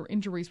no other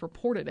injuries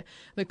reported.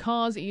 The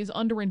cause is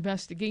under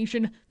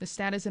investigation. The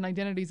status and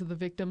identities of the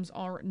victims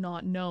are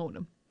not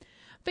known.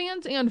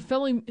 Fans and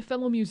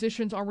fellow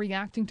musicians are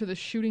reacting to the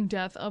shooting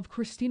death of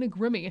Christina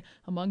Grimmie,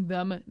 among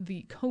them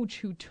the coach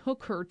who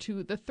took her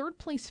to the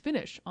third-place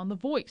finish on The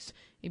Voice.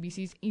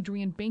 ABC's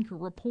Adrienne Banker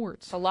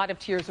reports. A lot of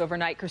tears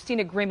overnight.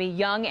 Christina Grimmie,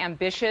 young,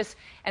 ambitious,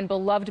 and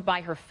beloved by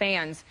her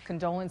fans.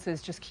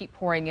 Condolences just keep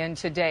pouring in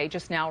today.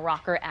 Just now,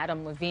 rocker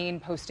Adam Levine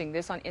posting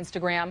this on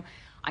Instagram.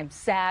 "I'm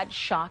sad,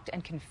 shocked,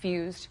 and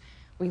confused.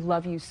 We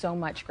love you so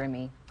much,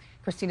 Grimmie."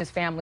 Christina's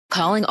family.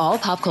 Calling all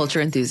pop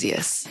culture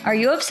enthusiasts. Are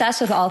you obsessed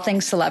with all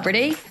things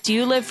celebrity? Do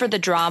you live for the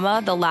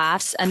drama, the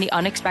laughs, and the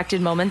unexpected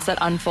moments that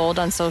unfold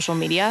on social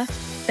media?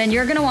 Then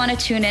you're going to want to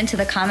tune in to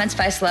the Comments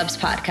by Celebs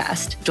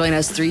podcast. Join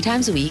us 3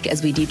 times a week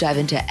as we deep dive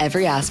into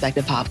every aspect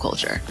of pop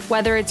culture.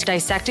 Whether it's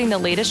dissecting the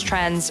latest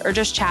trends or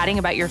just chatting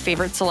about your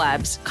favorite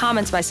celebs,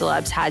 Comments by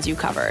Celebs has you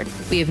covered.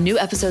 We have new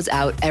episodes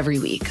out every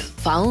week.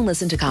 Follow and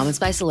listen to Comments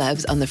by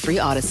Celebs on the free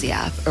Odyssey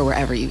app or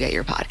wherever you get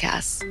your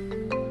podcasts.